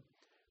him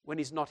when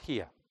he's not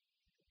here?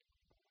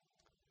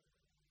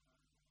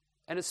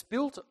 And it's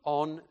built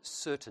on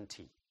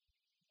certainty.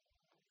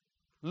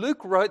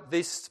 Luke wrote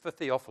this for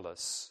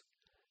Theophilus,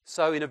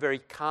 so in a very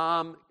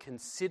calm,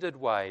 considered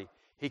way,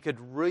 he could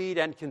read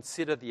and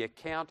consider the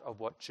account of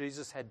what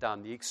Jesus had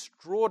done, the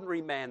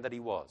extraordinary man that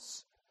he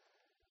was.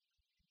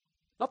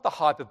 Not the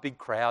hype of big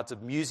crowds,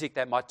 of music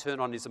that might turn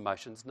on his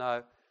emotions.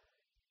 No,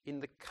 in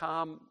the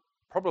calm,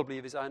 probably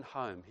of his own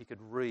home, he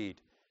could read,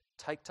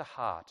 take to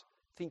heart,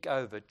 think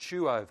over,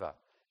 chew over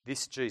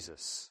this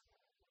Jesus.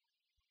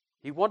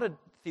 He wanted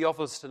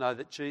Theophilus to know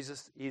that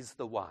Jesus is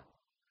the one,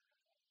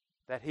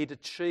 that he'd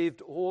achieved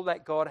all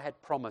that God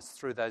had promised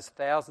through those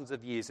thousands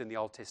of years in the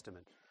Old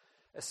Testament,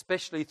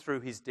 especially through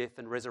his death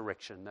and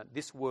resurrection, that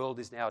this world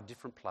is now a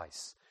different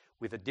place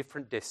with a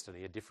different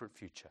destiny, a different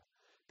future.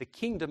 The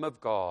kingdom of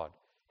God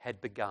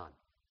had begun.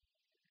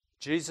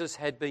 Jesus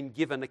had been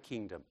given a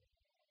kingdom,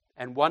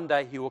 and one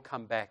day he will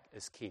come back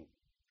as king.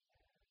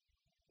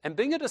 And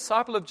being a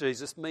disciple of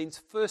Jesus means,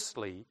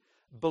 firstly,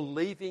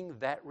 believing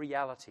that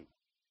reality.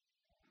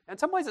 In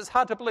some ways it's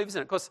hard to believe,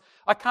 isn't it? Because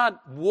I can't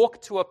walk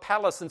to a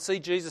palace and see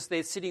Jesus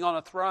there sitting on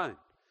a throne.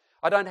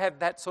 I don't have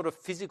that sort of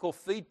physical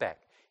feedback.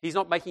 He's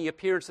not making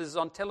appearances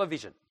on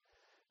television,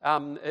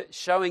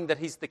 showing that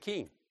he's the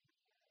king.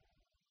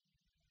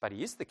 But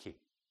he is the king.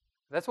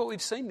 That's what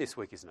we've seen this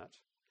week, isn't it?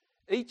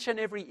 Each and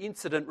every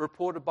incident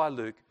reported by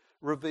Luke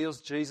reveals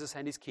Jesus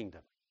and his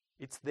kingdom.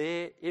 It's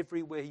there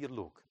everywhere you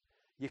look.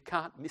 You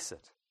can't miss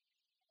it.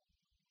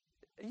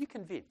 Are you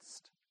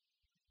convinced?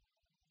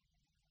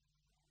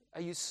 Are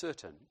you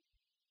certain?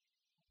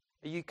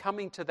 Are you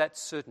coming to that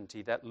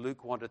certainty that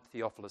Luke wanted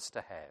Theophilus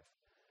to have?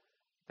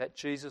 That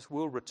Jesus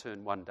will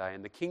return one day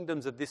and the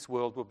kingdoms of this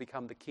world will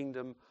become the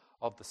kingdom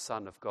of the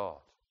Son of God.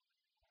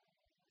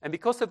 And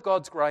because of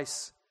God's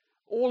grace,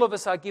 all of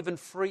us are given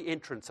free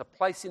entrance, a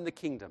place in the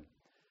kingdom,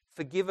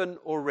 forgiven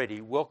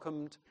already,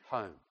 welcomed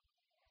home.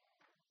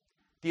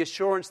 The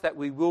assurance that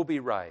we will be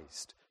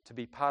raised to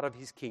be part of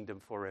his kingdom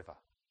forever.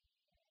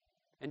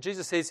 And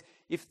Jesus says,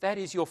 if that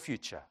is your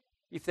future,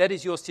 if that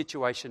is your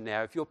situation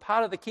now, if you're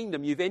part of the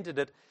kingdom, you've entered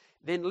it,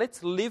 then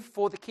let's live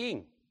for the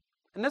King.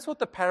 And that's what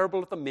the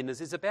parable of the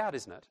minas is about,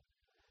 isn't it?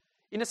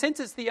 In a sense,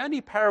 it's the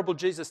only parable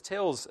Jesus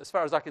tells, as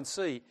far as I can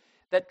see,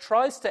 that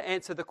tries to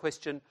answer the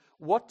question,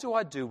 what do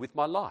I do with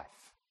my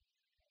life?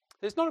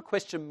 There's not a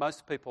question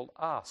most people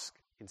ask,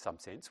 in some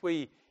sense.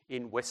 We,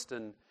 in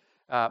Western,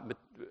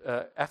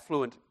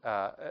 affluent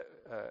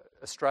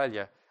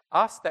Australia,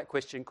 ask that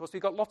question because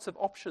we've got lots of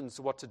options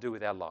of what to do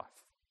with our life.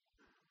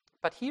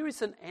 But here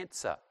is an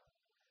answer,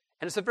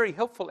 and it's a very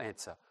helpful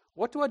answer.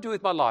 What do I do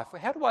with my life?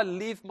 How do I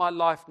live my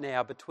life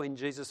now between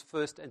Jesus'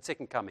 first and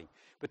second coming,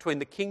 between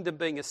the kingdom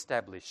being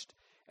established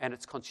and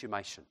its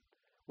consummation?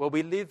 Well,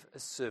 we live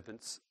as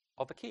servants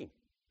of a king,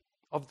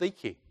 of the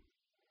King.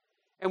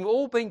 And we've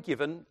all been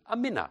given a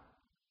mina.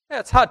 Now,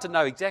 it's hard to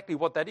know exactly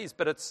what that is,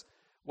 but it's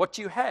what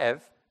you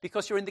have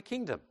because you're in the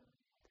kingdom.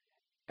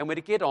 And we're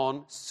to get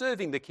on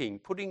serving the King,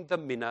 putting the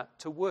mina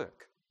to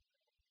work.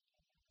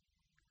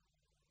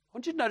 I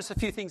want you to notice a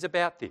few things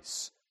about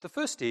this. The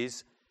first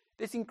is,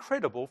 there's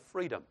incredible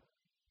freedom.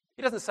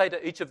 He doesn't say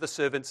to each of the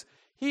servants,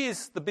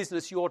 here's the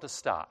business you're to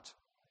start.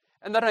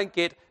 And they don't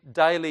get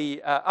daily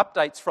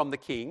updates from the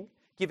King,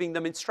 giving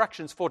them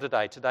instructions for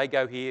today. Today,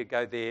 go here,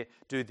 go there,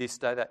 do this,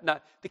 do that. No,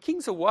 the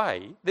King's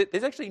away.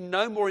 There's actually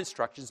no more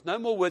instructions, no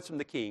more words from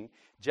the King.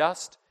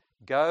 Just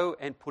go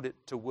and put it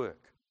to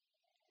work.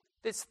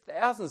 There's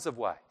thousands of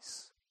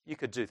ways you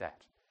could do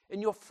that.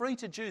 And you're free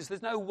to choose.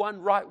 There's no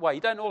one right way. You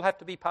don't all have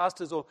to be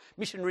pastors or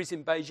missionaries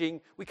in Beijing.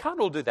 We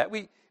can't all do that.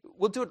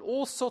 We'll do it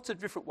all sorts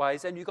of different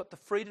ways, and you've got the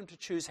freedom to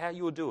choose how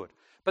you will do it.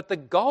 But the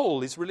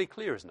goal is really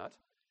clear, isn't it?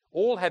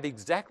 All have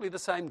exactly the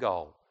same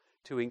goal,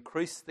 to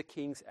increase the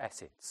King's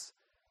assets.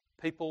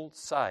 People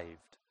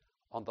saved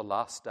on the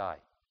last day.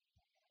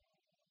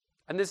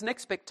 And there's an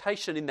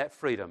expectation in that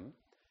freedom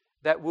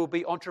that we'll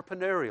be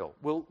entrepreneurial.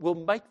 We'll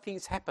make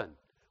things happen.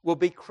 We'll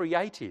be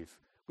creative.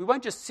 We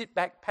won't just sit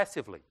back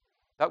passively.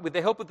 But with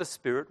the help of the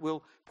Spirit,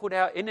 we'll put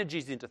our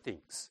energies into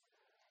things.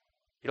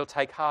 It'll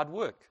take hard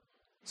work,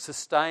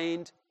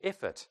 sustained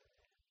effort,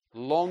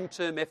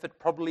 long-term effort,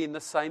 probably in the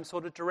same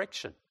sort of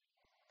direction.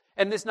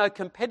 And there's no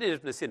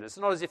competitiveness in it. It's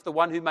not as if the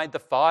one who made the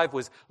 5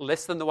 was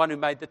less than the one who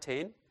made the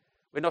 10.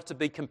 We're not to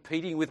be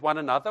competing with one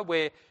another.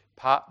 We're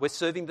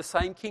serving the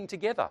same King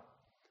together,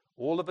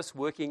 all of us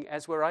working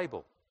as we're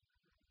able.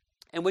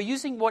 And we're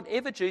using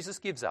whatever Jesus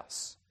gives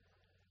us.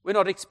 We're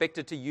not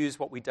expected to use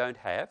what we don't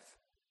have.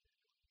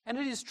 And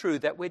it is true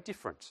that we're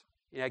different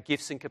in our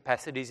gifts and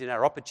capacities, in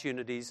our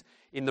opportunities,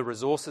 in the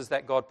resources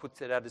that God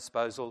puts at our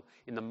disposal,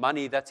 in the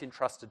money that's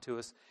entrusted to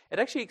us. It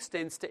actually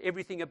extends to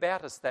everything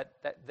about us that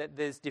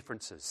there's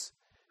differences.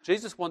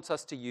 Jesus wants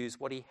us to use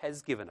what he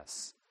has given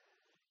us.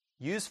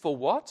 Use for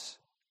what?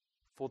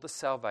 For the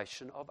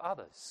salvation of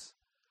others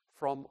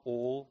from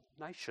all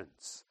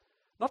nations.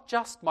 Not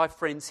just my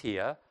friends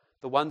here,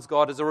 the ones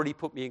God has already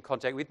put me in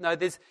contact with. No,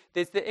 there's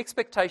the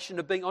expectation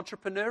of being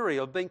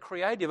entrepreneurial, of being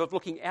creative, of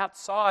looking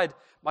outside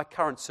my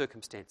current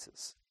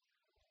circumstances.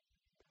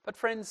 But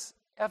friends,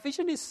 our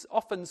vision is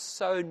often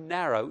so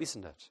narrow,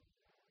 isn't it?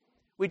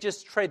 We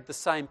just tread the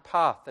same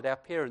path that our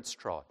parents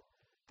trod,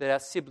 that our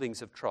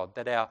siblings have trod,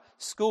 that our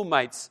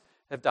schoolmates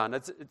have done.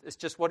 It's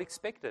just what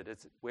expected.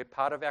 We're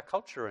part of our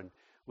culture and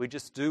we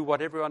just do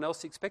what everyone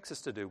else expects us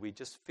to do. We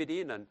just fit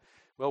in and,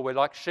 well, we're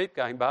like sheep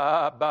going,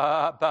 ba,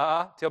 ba,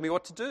 ba, tell me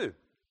what to do.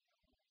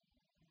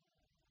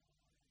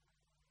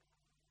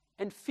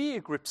 And fear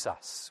grips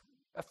us,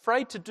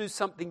 afraid to do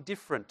something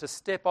different, to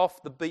step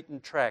off the beaten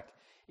track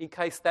in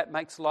case that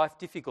makes life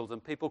difficult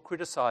and people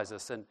criticise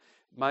us and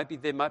maybe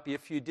there might be a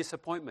few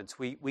disappointments.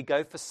 We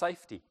go for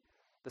safety,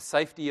 the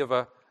safety of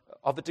a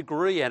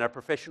degree and a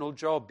professional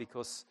job,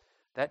 because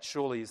that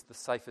surely is the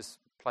safest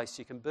place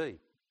you can be.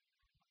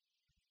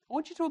 I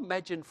want you to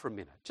imagine for a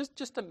minute,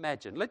 just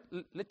imagine,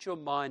 let your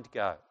mind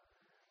go.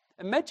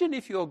 Imagine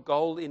if your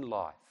goal in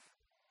life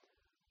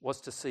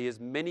was to see as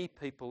many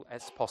people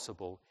as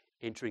possible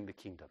entering the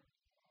kingdom,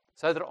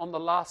 so that on the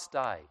last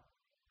day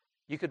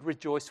you could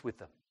rejoice with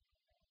them.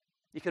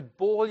 You could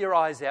bawl your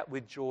eyes out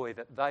with joy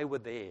that they were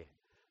there,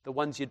 the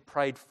ones you'd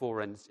prayed for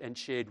and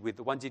shared with,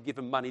 the ones you'd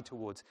given money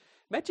towards.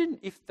 Imagine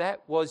if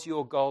that was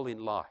your goal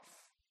in life.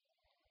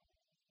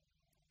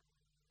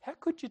 How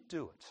could you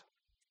do it?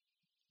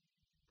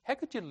 How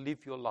could you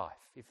live your life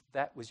if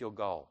that was your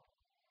goal?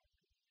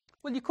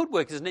 Well, you could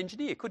work as an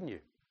engineer, couldn't you?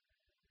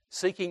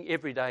 Seeking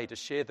every day to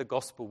share the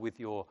gospel with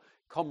your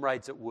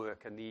comrades at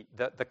work and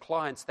the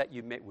clients that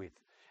you met with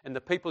and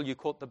the people you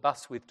caught the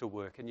bus with to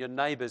work and your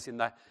neighbours in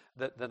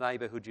the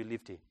neighbourhood you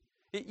lived in.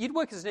 You'd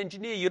work as an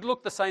engineer, you'd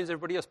look the same as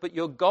everybody else, but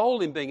your goal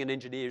in being an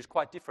engineer is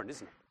quite different,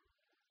 isn't it?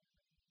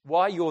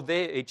 why you're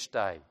there each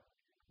day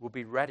will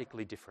be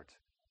radically different.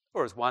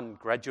 Or as one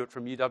graduate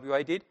from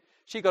UWA did,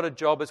 she got a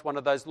job as one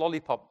of those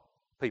lollipop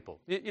people.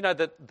 You know,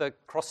 the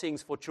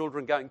crossings for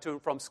children going to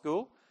and from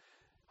school?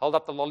 Hold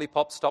up the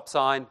lollipop, stop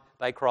sign,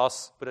 they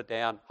cross, put it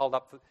down, hold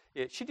up.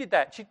 Yeah, she did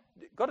that. She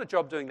got a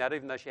job doing that,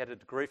 even though she had a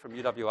degree from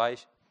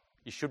UWA.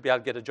 You should be able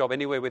to get a job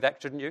anywhere with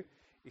that, shouldn't you?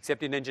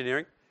 Except in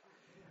engineering.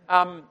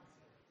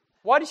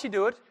 Why did she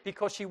do it?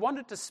 Because she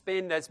wanted to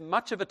spend as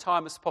much of her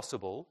time as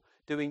possible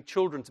doing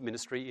children's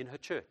ministry in her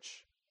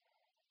church.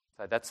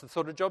 So that's the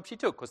sort of job she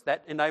took, because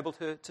that enabled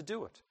her to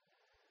do it.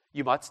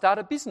 You might start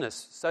a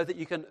business so that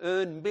you can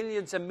earn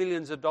millions and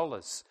millions of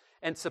dollars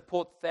and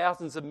support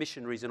thousands of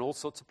missionaries in all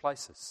sorts of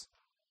places.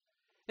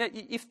 Now,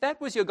 if that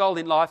was your goal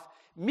in life,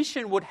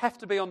 mission would have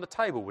to be on the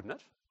table, wouldn't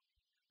it?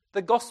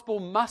 The gospel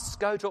must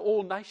go to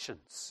all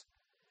nations.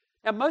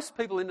 Now, most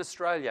people in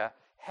Australia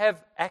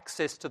have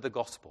access to the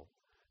gospel.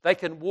 They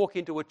can walk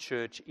into a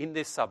church in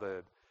their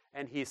suburb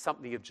and hear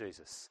something of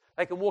Jesus.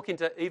 They can walk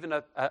into even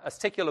a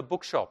secular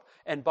bookshop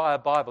and buy a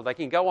Bible. They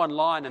can go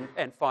online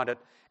and find it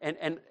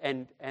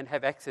and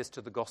have access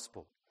to the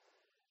gospel.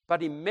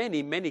 But in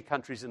many, many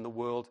countries in the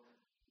world,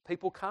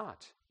 people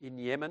can't. In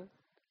Yemen,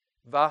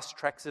 vast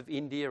tracts of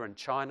India and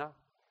China,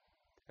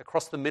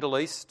 across the Middle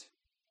East,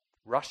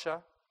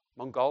 Russia,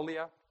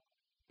 Mongolia,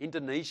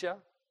 Indonesia,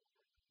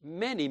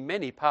 many,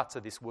 many parts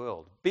of this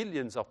world,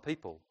 billions of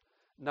people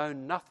know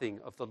nothing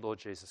of the Lord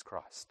Jesus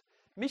Christ.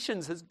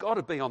 Missions has got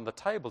to be on the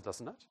table,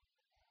 doesn't it?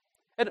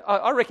 And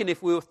I reckon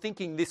if we were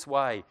thinking this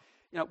way,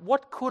 you know,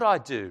 what could I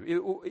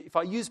do? If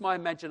I use my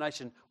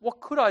imagination, what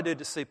could I do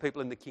to see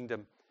people in the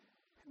kingdom?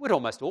 We'd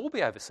almost all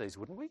be overseas,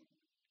 wouldn't we?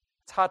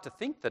 It's hard to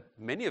think that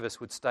many of us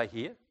would stay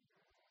here.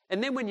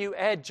 And then when you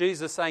add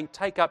Jesus saying,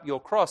 take up your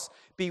cross,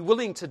 be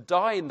willing to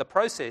die in the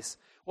process,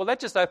 well, that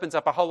just opens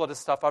up a whole lot of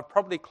stuff I've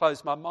probably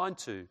closed my mind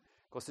to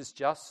because it's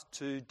just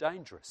too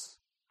dangerous.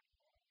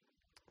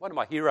 One of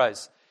my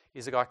heroes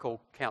is a guy called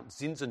Count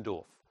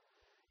Zinzendorf.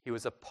 He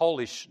was a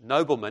Polish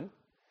nobleman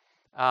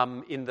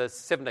in the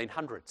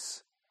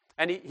 1700s.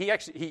 And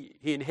he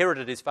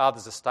inherited his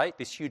father's estate,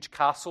 this huge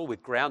castle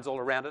with grounds all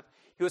around it.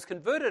 He was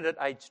converted at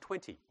age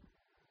 20.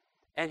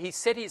 And he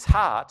set his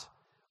heart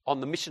on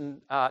the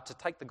mission to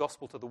take the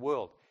gospel to the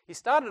world. He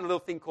started a little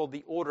thing called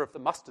the Order of the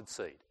Mustard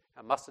Seed.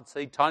 A mustard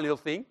seed, tiny little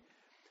thing.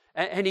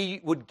 And he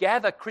would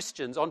gather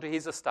Christians onto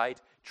his estate,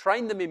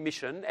 train them in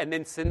mission, and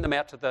then send them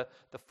out to the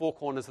four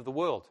corners of the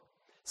world.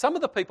 Some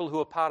of the people who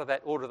were part of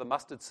that Order of the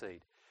Mustard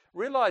Seed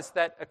realised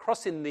that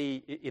across in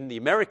the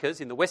Americas,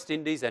 in the West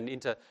Indies and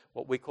into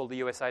what we call the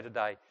USA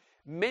today,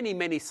 many,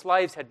 many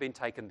slaves had been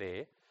taken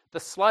there. The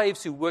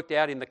slaves who worked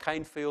out in the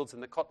cane fields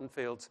and the cotton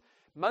fields,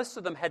 most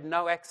of them had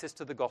no access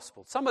to the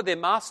gospel. Some of their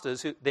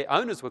masters, their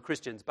owners were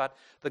Christians, but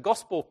the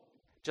gospel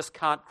just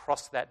can't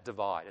cross that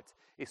divide.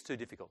 It's too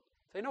difficult.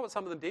 So you know what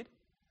some of them did?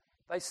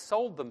 They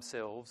sold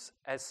themselves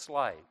as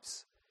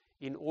slaves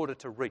in order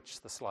to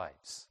reach the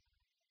slaves.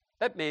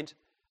 That meant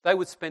they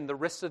would spend the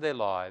rest of their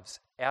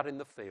lives out in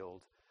the field,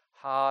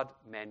 hard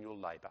manual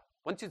labour.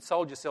 Once you'd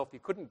sold yourself, you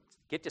couldn't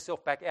get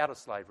yourself back out of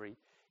slavery.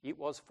 It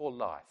was for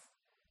life,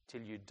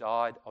 till you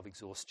died of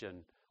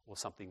exhaustion or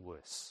something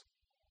worse.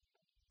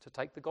 To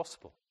take the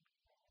gospel.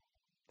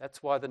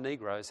 That's why the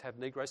Negroes have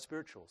Negro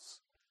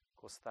spirituals,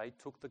 because they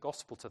took the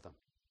gospel to them.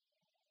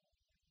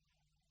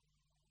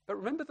 But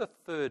remember the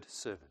third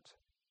servant.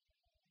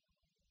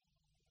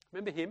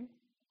 Remember him?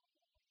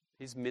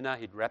 His minna,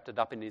 he'd wrapped it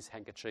up in his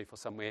handkerchief or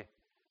somewhere,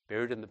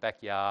 buried it in the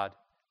backyard,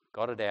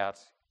 got it out,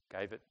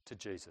 gave it to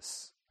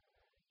Jesus.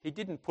 He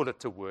didn't put it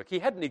to work. He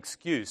had an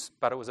excuse,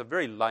 but it was a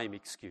very lame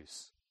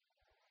excuse.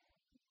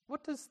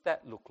 What does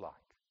that look like?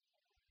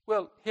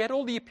 Well, he had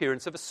all the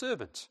appearance of a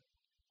servant.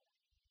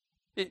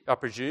 I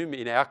presume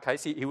in our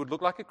case he would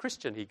look like a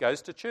Christian. He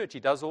goes to church, he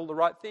does all the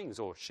right things,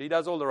 or she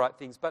does all the right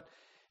things, but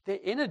their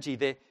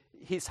energy,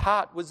 his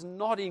heart was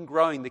not in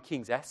growing the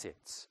king's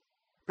assets.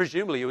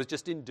 Presumably it was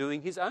just in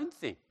doing his own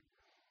thing,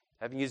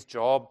 having his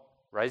job,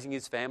 raising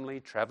his family,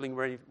 travelling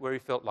where he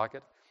felt like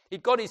it.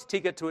 He'd got his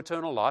ticket to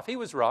eternal life. He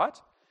was right.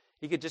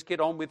 He could just get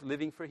on with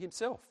living for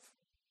himself.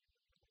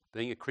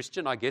 Being a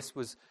Christian, I guess,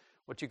 was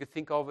what you could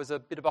think of as a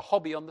bit of a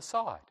hobby on the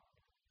side.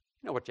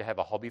 You know what you have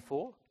a hobby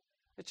for?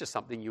 It's just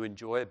something you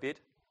enjoy a bit,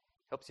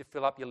 helps you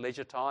fill up your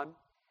leisure time,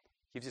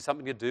 gives you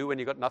something to do when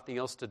you've got nothing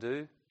else to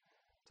do.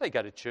 So you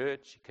go to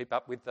church, you keep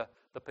up with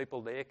the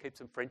people there, keep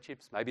some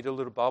friendships, maybe do a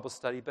little Bible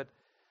study. But,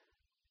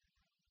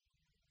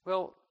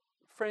 well,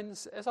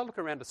 friends, as I look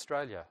around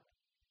Australia,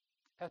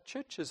 our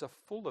churches are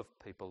full of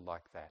people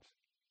like that,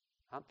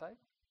 aren't they?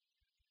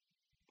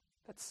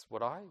 That's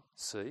what I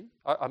see.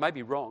 I may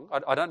be wrong.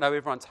 I don't know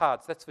everyone's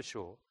hearts, that's for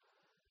sure.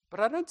 But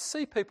I don't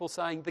see people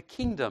saying the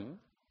kingdom,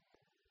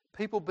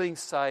 people being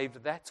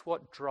saved, that's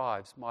what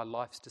drives my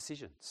life's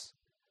decisions.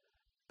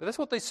 But that's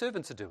what these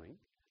servants are doing.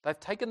 They've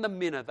taken the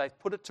minna, they've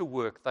put it to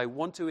work. They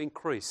want to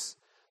increase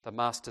the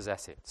master's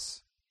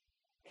assets.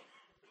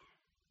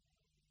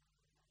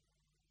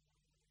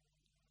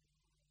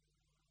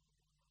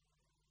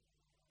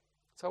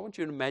 So I want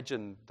you to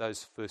imagine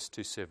those first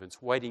two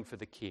servants waiting for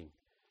the king.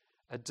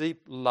 a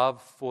deep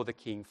love for the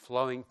King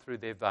flowing through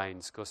their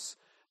veins because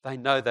they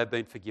know they've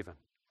been forgiven.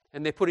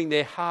 And they're putting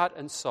their heart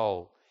and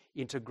soul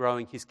into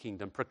growing his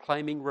kingdom,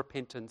 proclaiming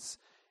repentance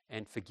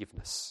and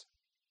forgiveness.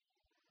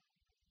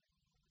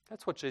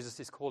 That's what Jesus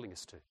is calling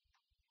us to.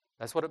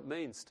 That's what it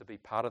means to be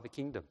part of the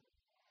kingdom,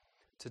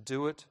 to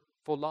do it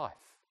for life.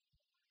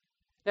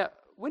 Now,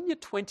 when you're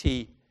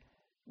 20,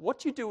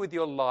 what you do with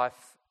your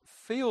life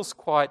feels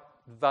quite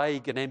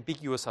vague and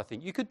ambiguous, I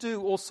think. You could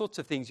do all sorts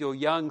of things. You're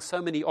young,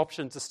 so many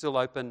options are still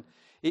open.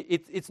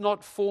 It's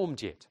not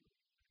formed yet.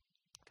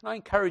 Can I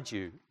encourage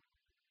you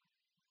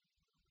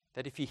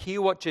that if you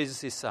hear what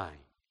Jesus is saying,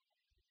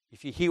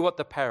 if you hear what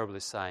the parable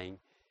is saying,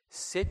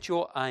 set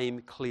your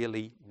aim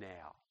clearly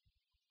now.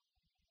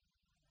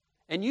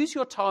 And use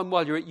your time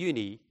while you're at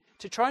uni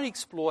to try and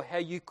explore how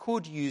you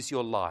could use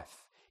your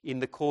life in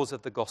the cause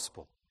of the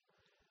gospel.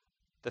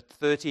 The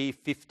 30,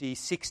 50,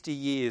 60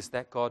 years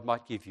that God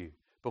might give you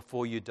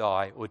before you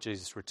die or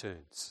Jesus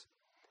returns.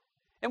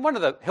 And one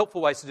of the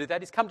helpful ways to do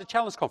that is come to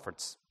Challenge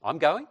Conference. I'm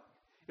going.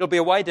 It'll be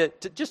a way to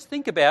just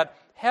think about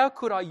how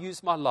could I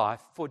use my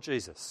life for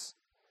Jesus?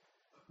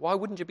 Why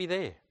wouldn't you be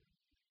there?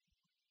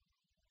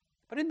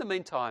 But in the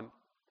meantime,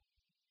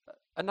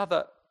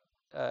 another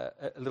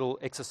a little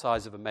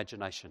exercise of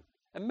imagination.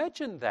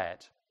 Imagine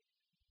that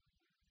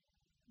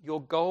your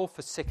goal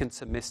for second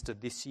semester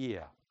this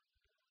year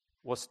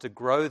was to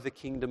grow the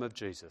kingdom of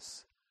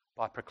Jesus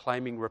by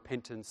proclaiming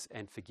repentance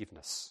and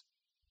forgiveness.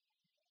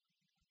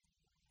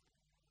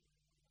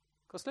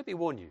 Because let me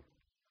warn you,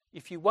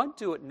 if you won't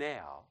do it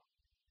now,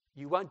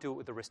 you won't do it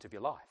with the rest of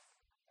your life.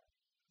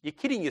 You're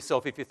kidding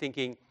yourself if you're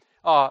thinking,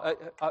 I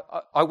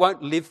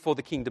won't live for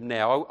the kingdom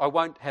now. I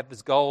won't have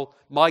this goal,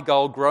 my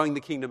goal, growing the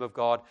kingdom of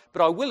God,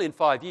 but I will in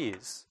 5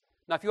 years.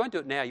 Now, if you won't do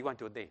it now, you won't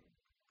do it then.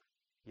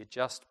 You're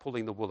just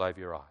pulling the wool over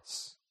your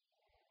eyes.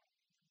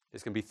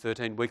 There's going to be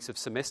 13 weeks of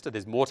semester.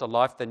 There's more to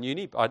life than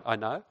uni, I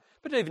know.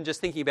 But even just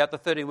thinking about the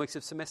 13 weeks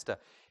of semester,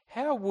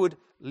 how would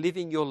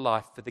living your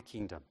life for the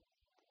kingdom,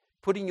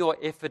 putting your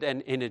effort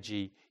and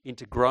energy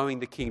into growing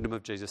the kingdom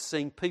of Jesus,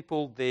 seeing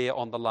people there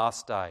on the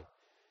last day,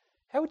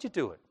 how would you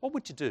do it? What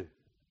would you do?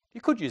 You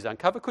could use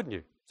Uncover, couldn't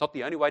you? It's not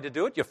the only way to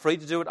do it. You're free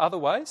to do it other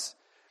ways.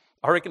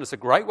 I reckon it's a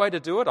great way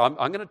to do it. I'm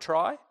going to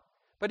try.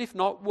 But if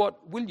not,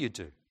 what will you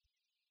do?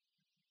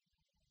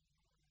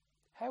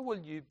 How will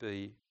you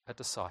be a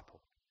disciple?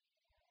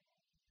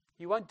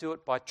 You won't do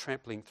it by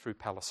trampling through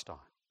Palestine.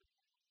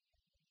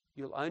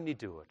 You'll only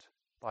do it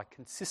by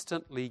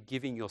consistently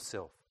giving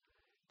yourself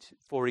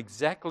for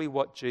exactly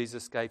what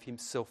Jesus gave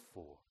himself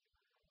for,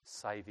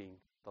 saving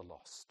the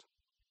lost.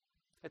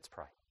 Let's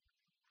pray.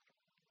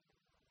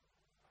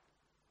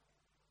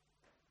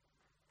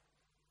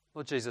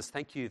 Lord Jesus,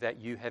 thank you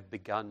that you have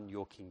begun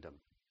your kingdom.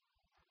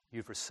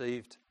 You've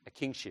received a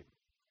kingship.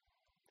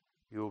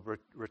 You will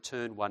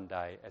return one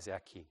day as our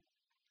king.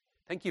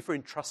 Thank you for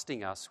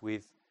entrusting us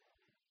with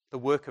the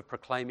work of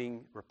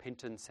proclaiming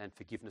repentance and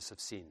forgiveness of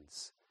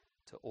sins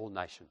to all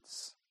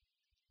nations.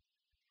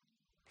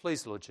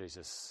 Please, Lord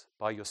Jesus,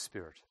 by your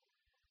Spirit,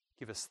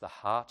 give us the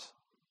heart,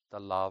 the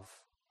love,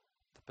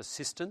 the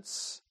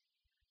persistence,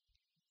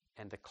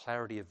 and the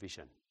clarity of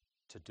vision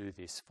to do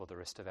this for the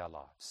rest of our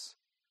lives.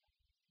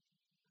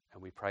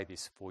 And we pray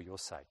this for your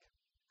sake.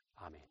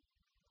 Amen.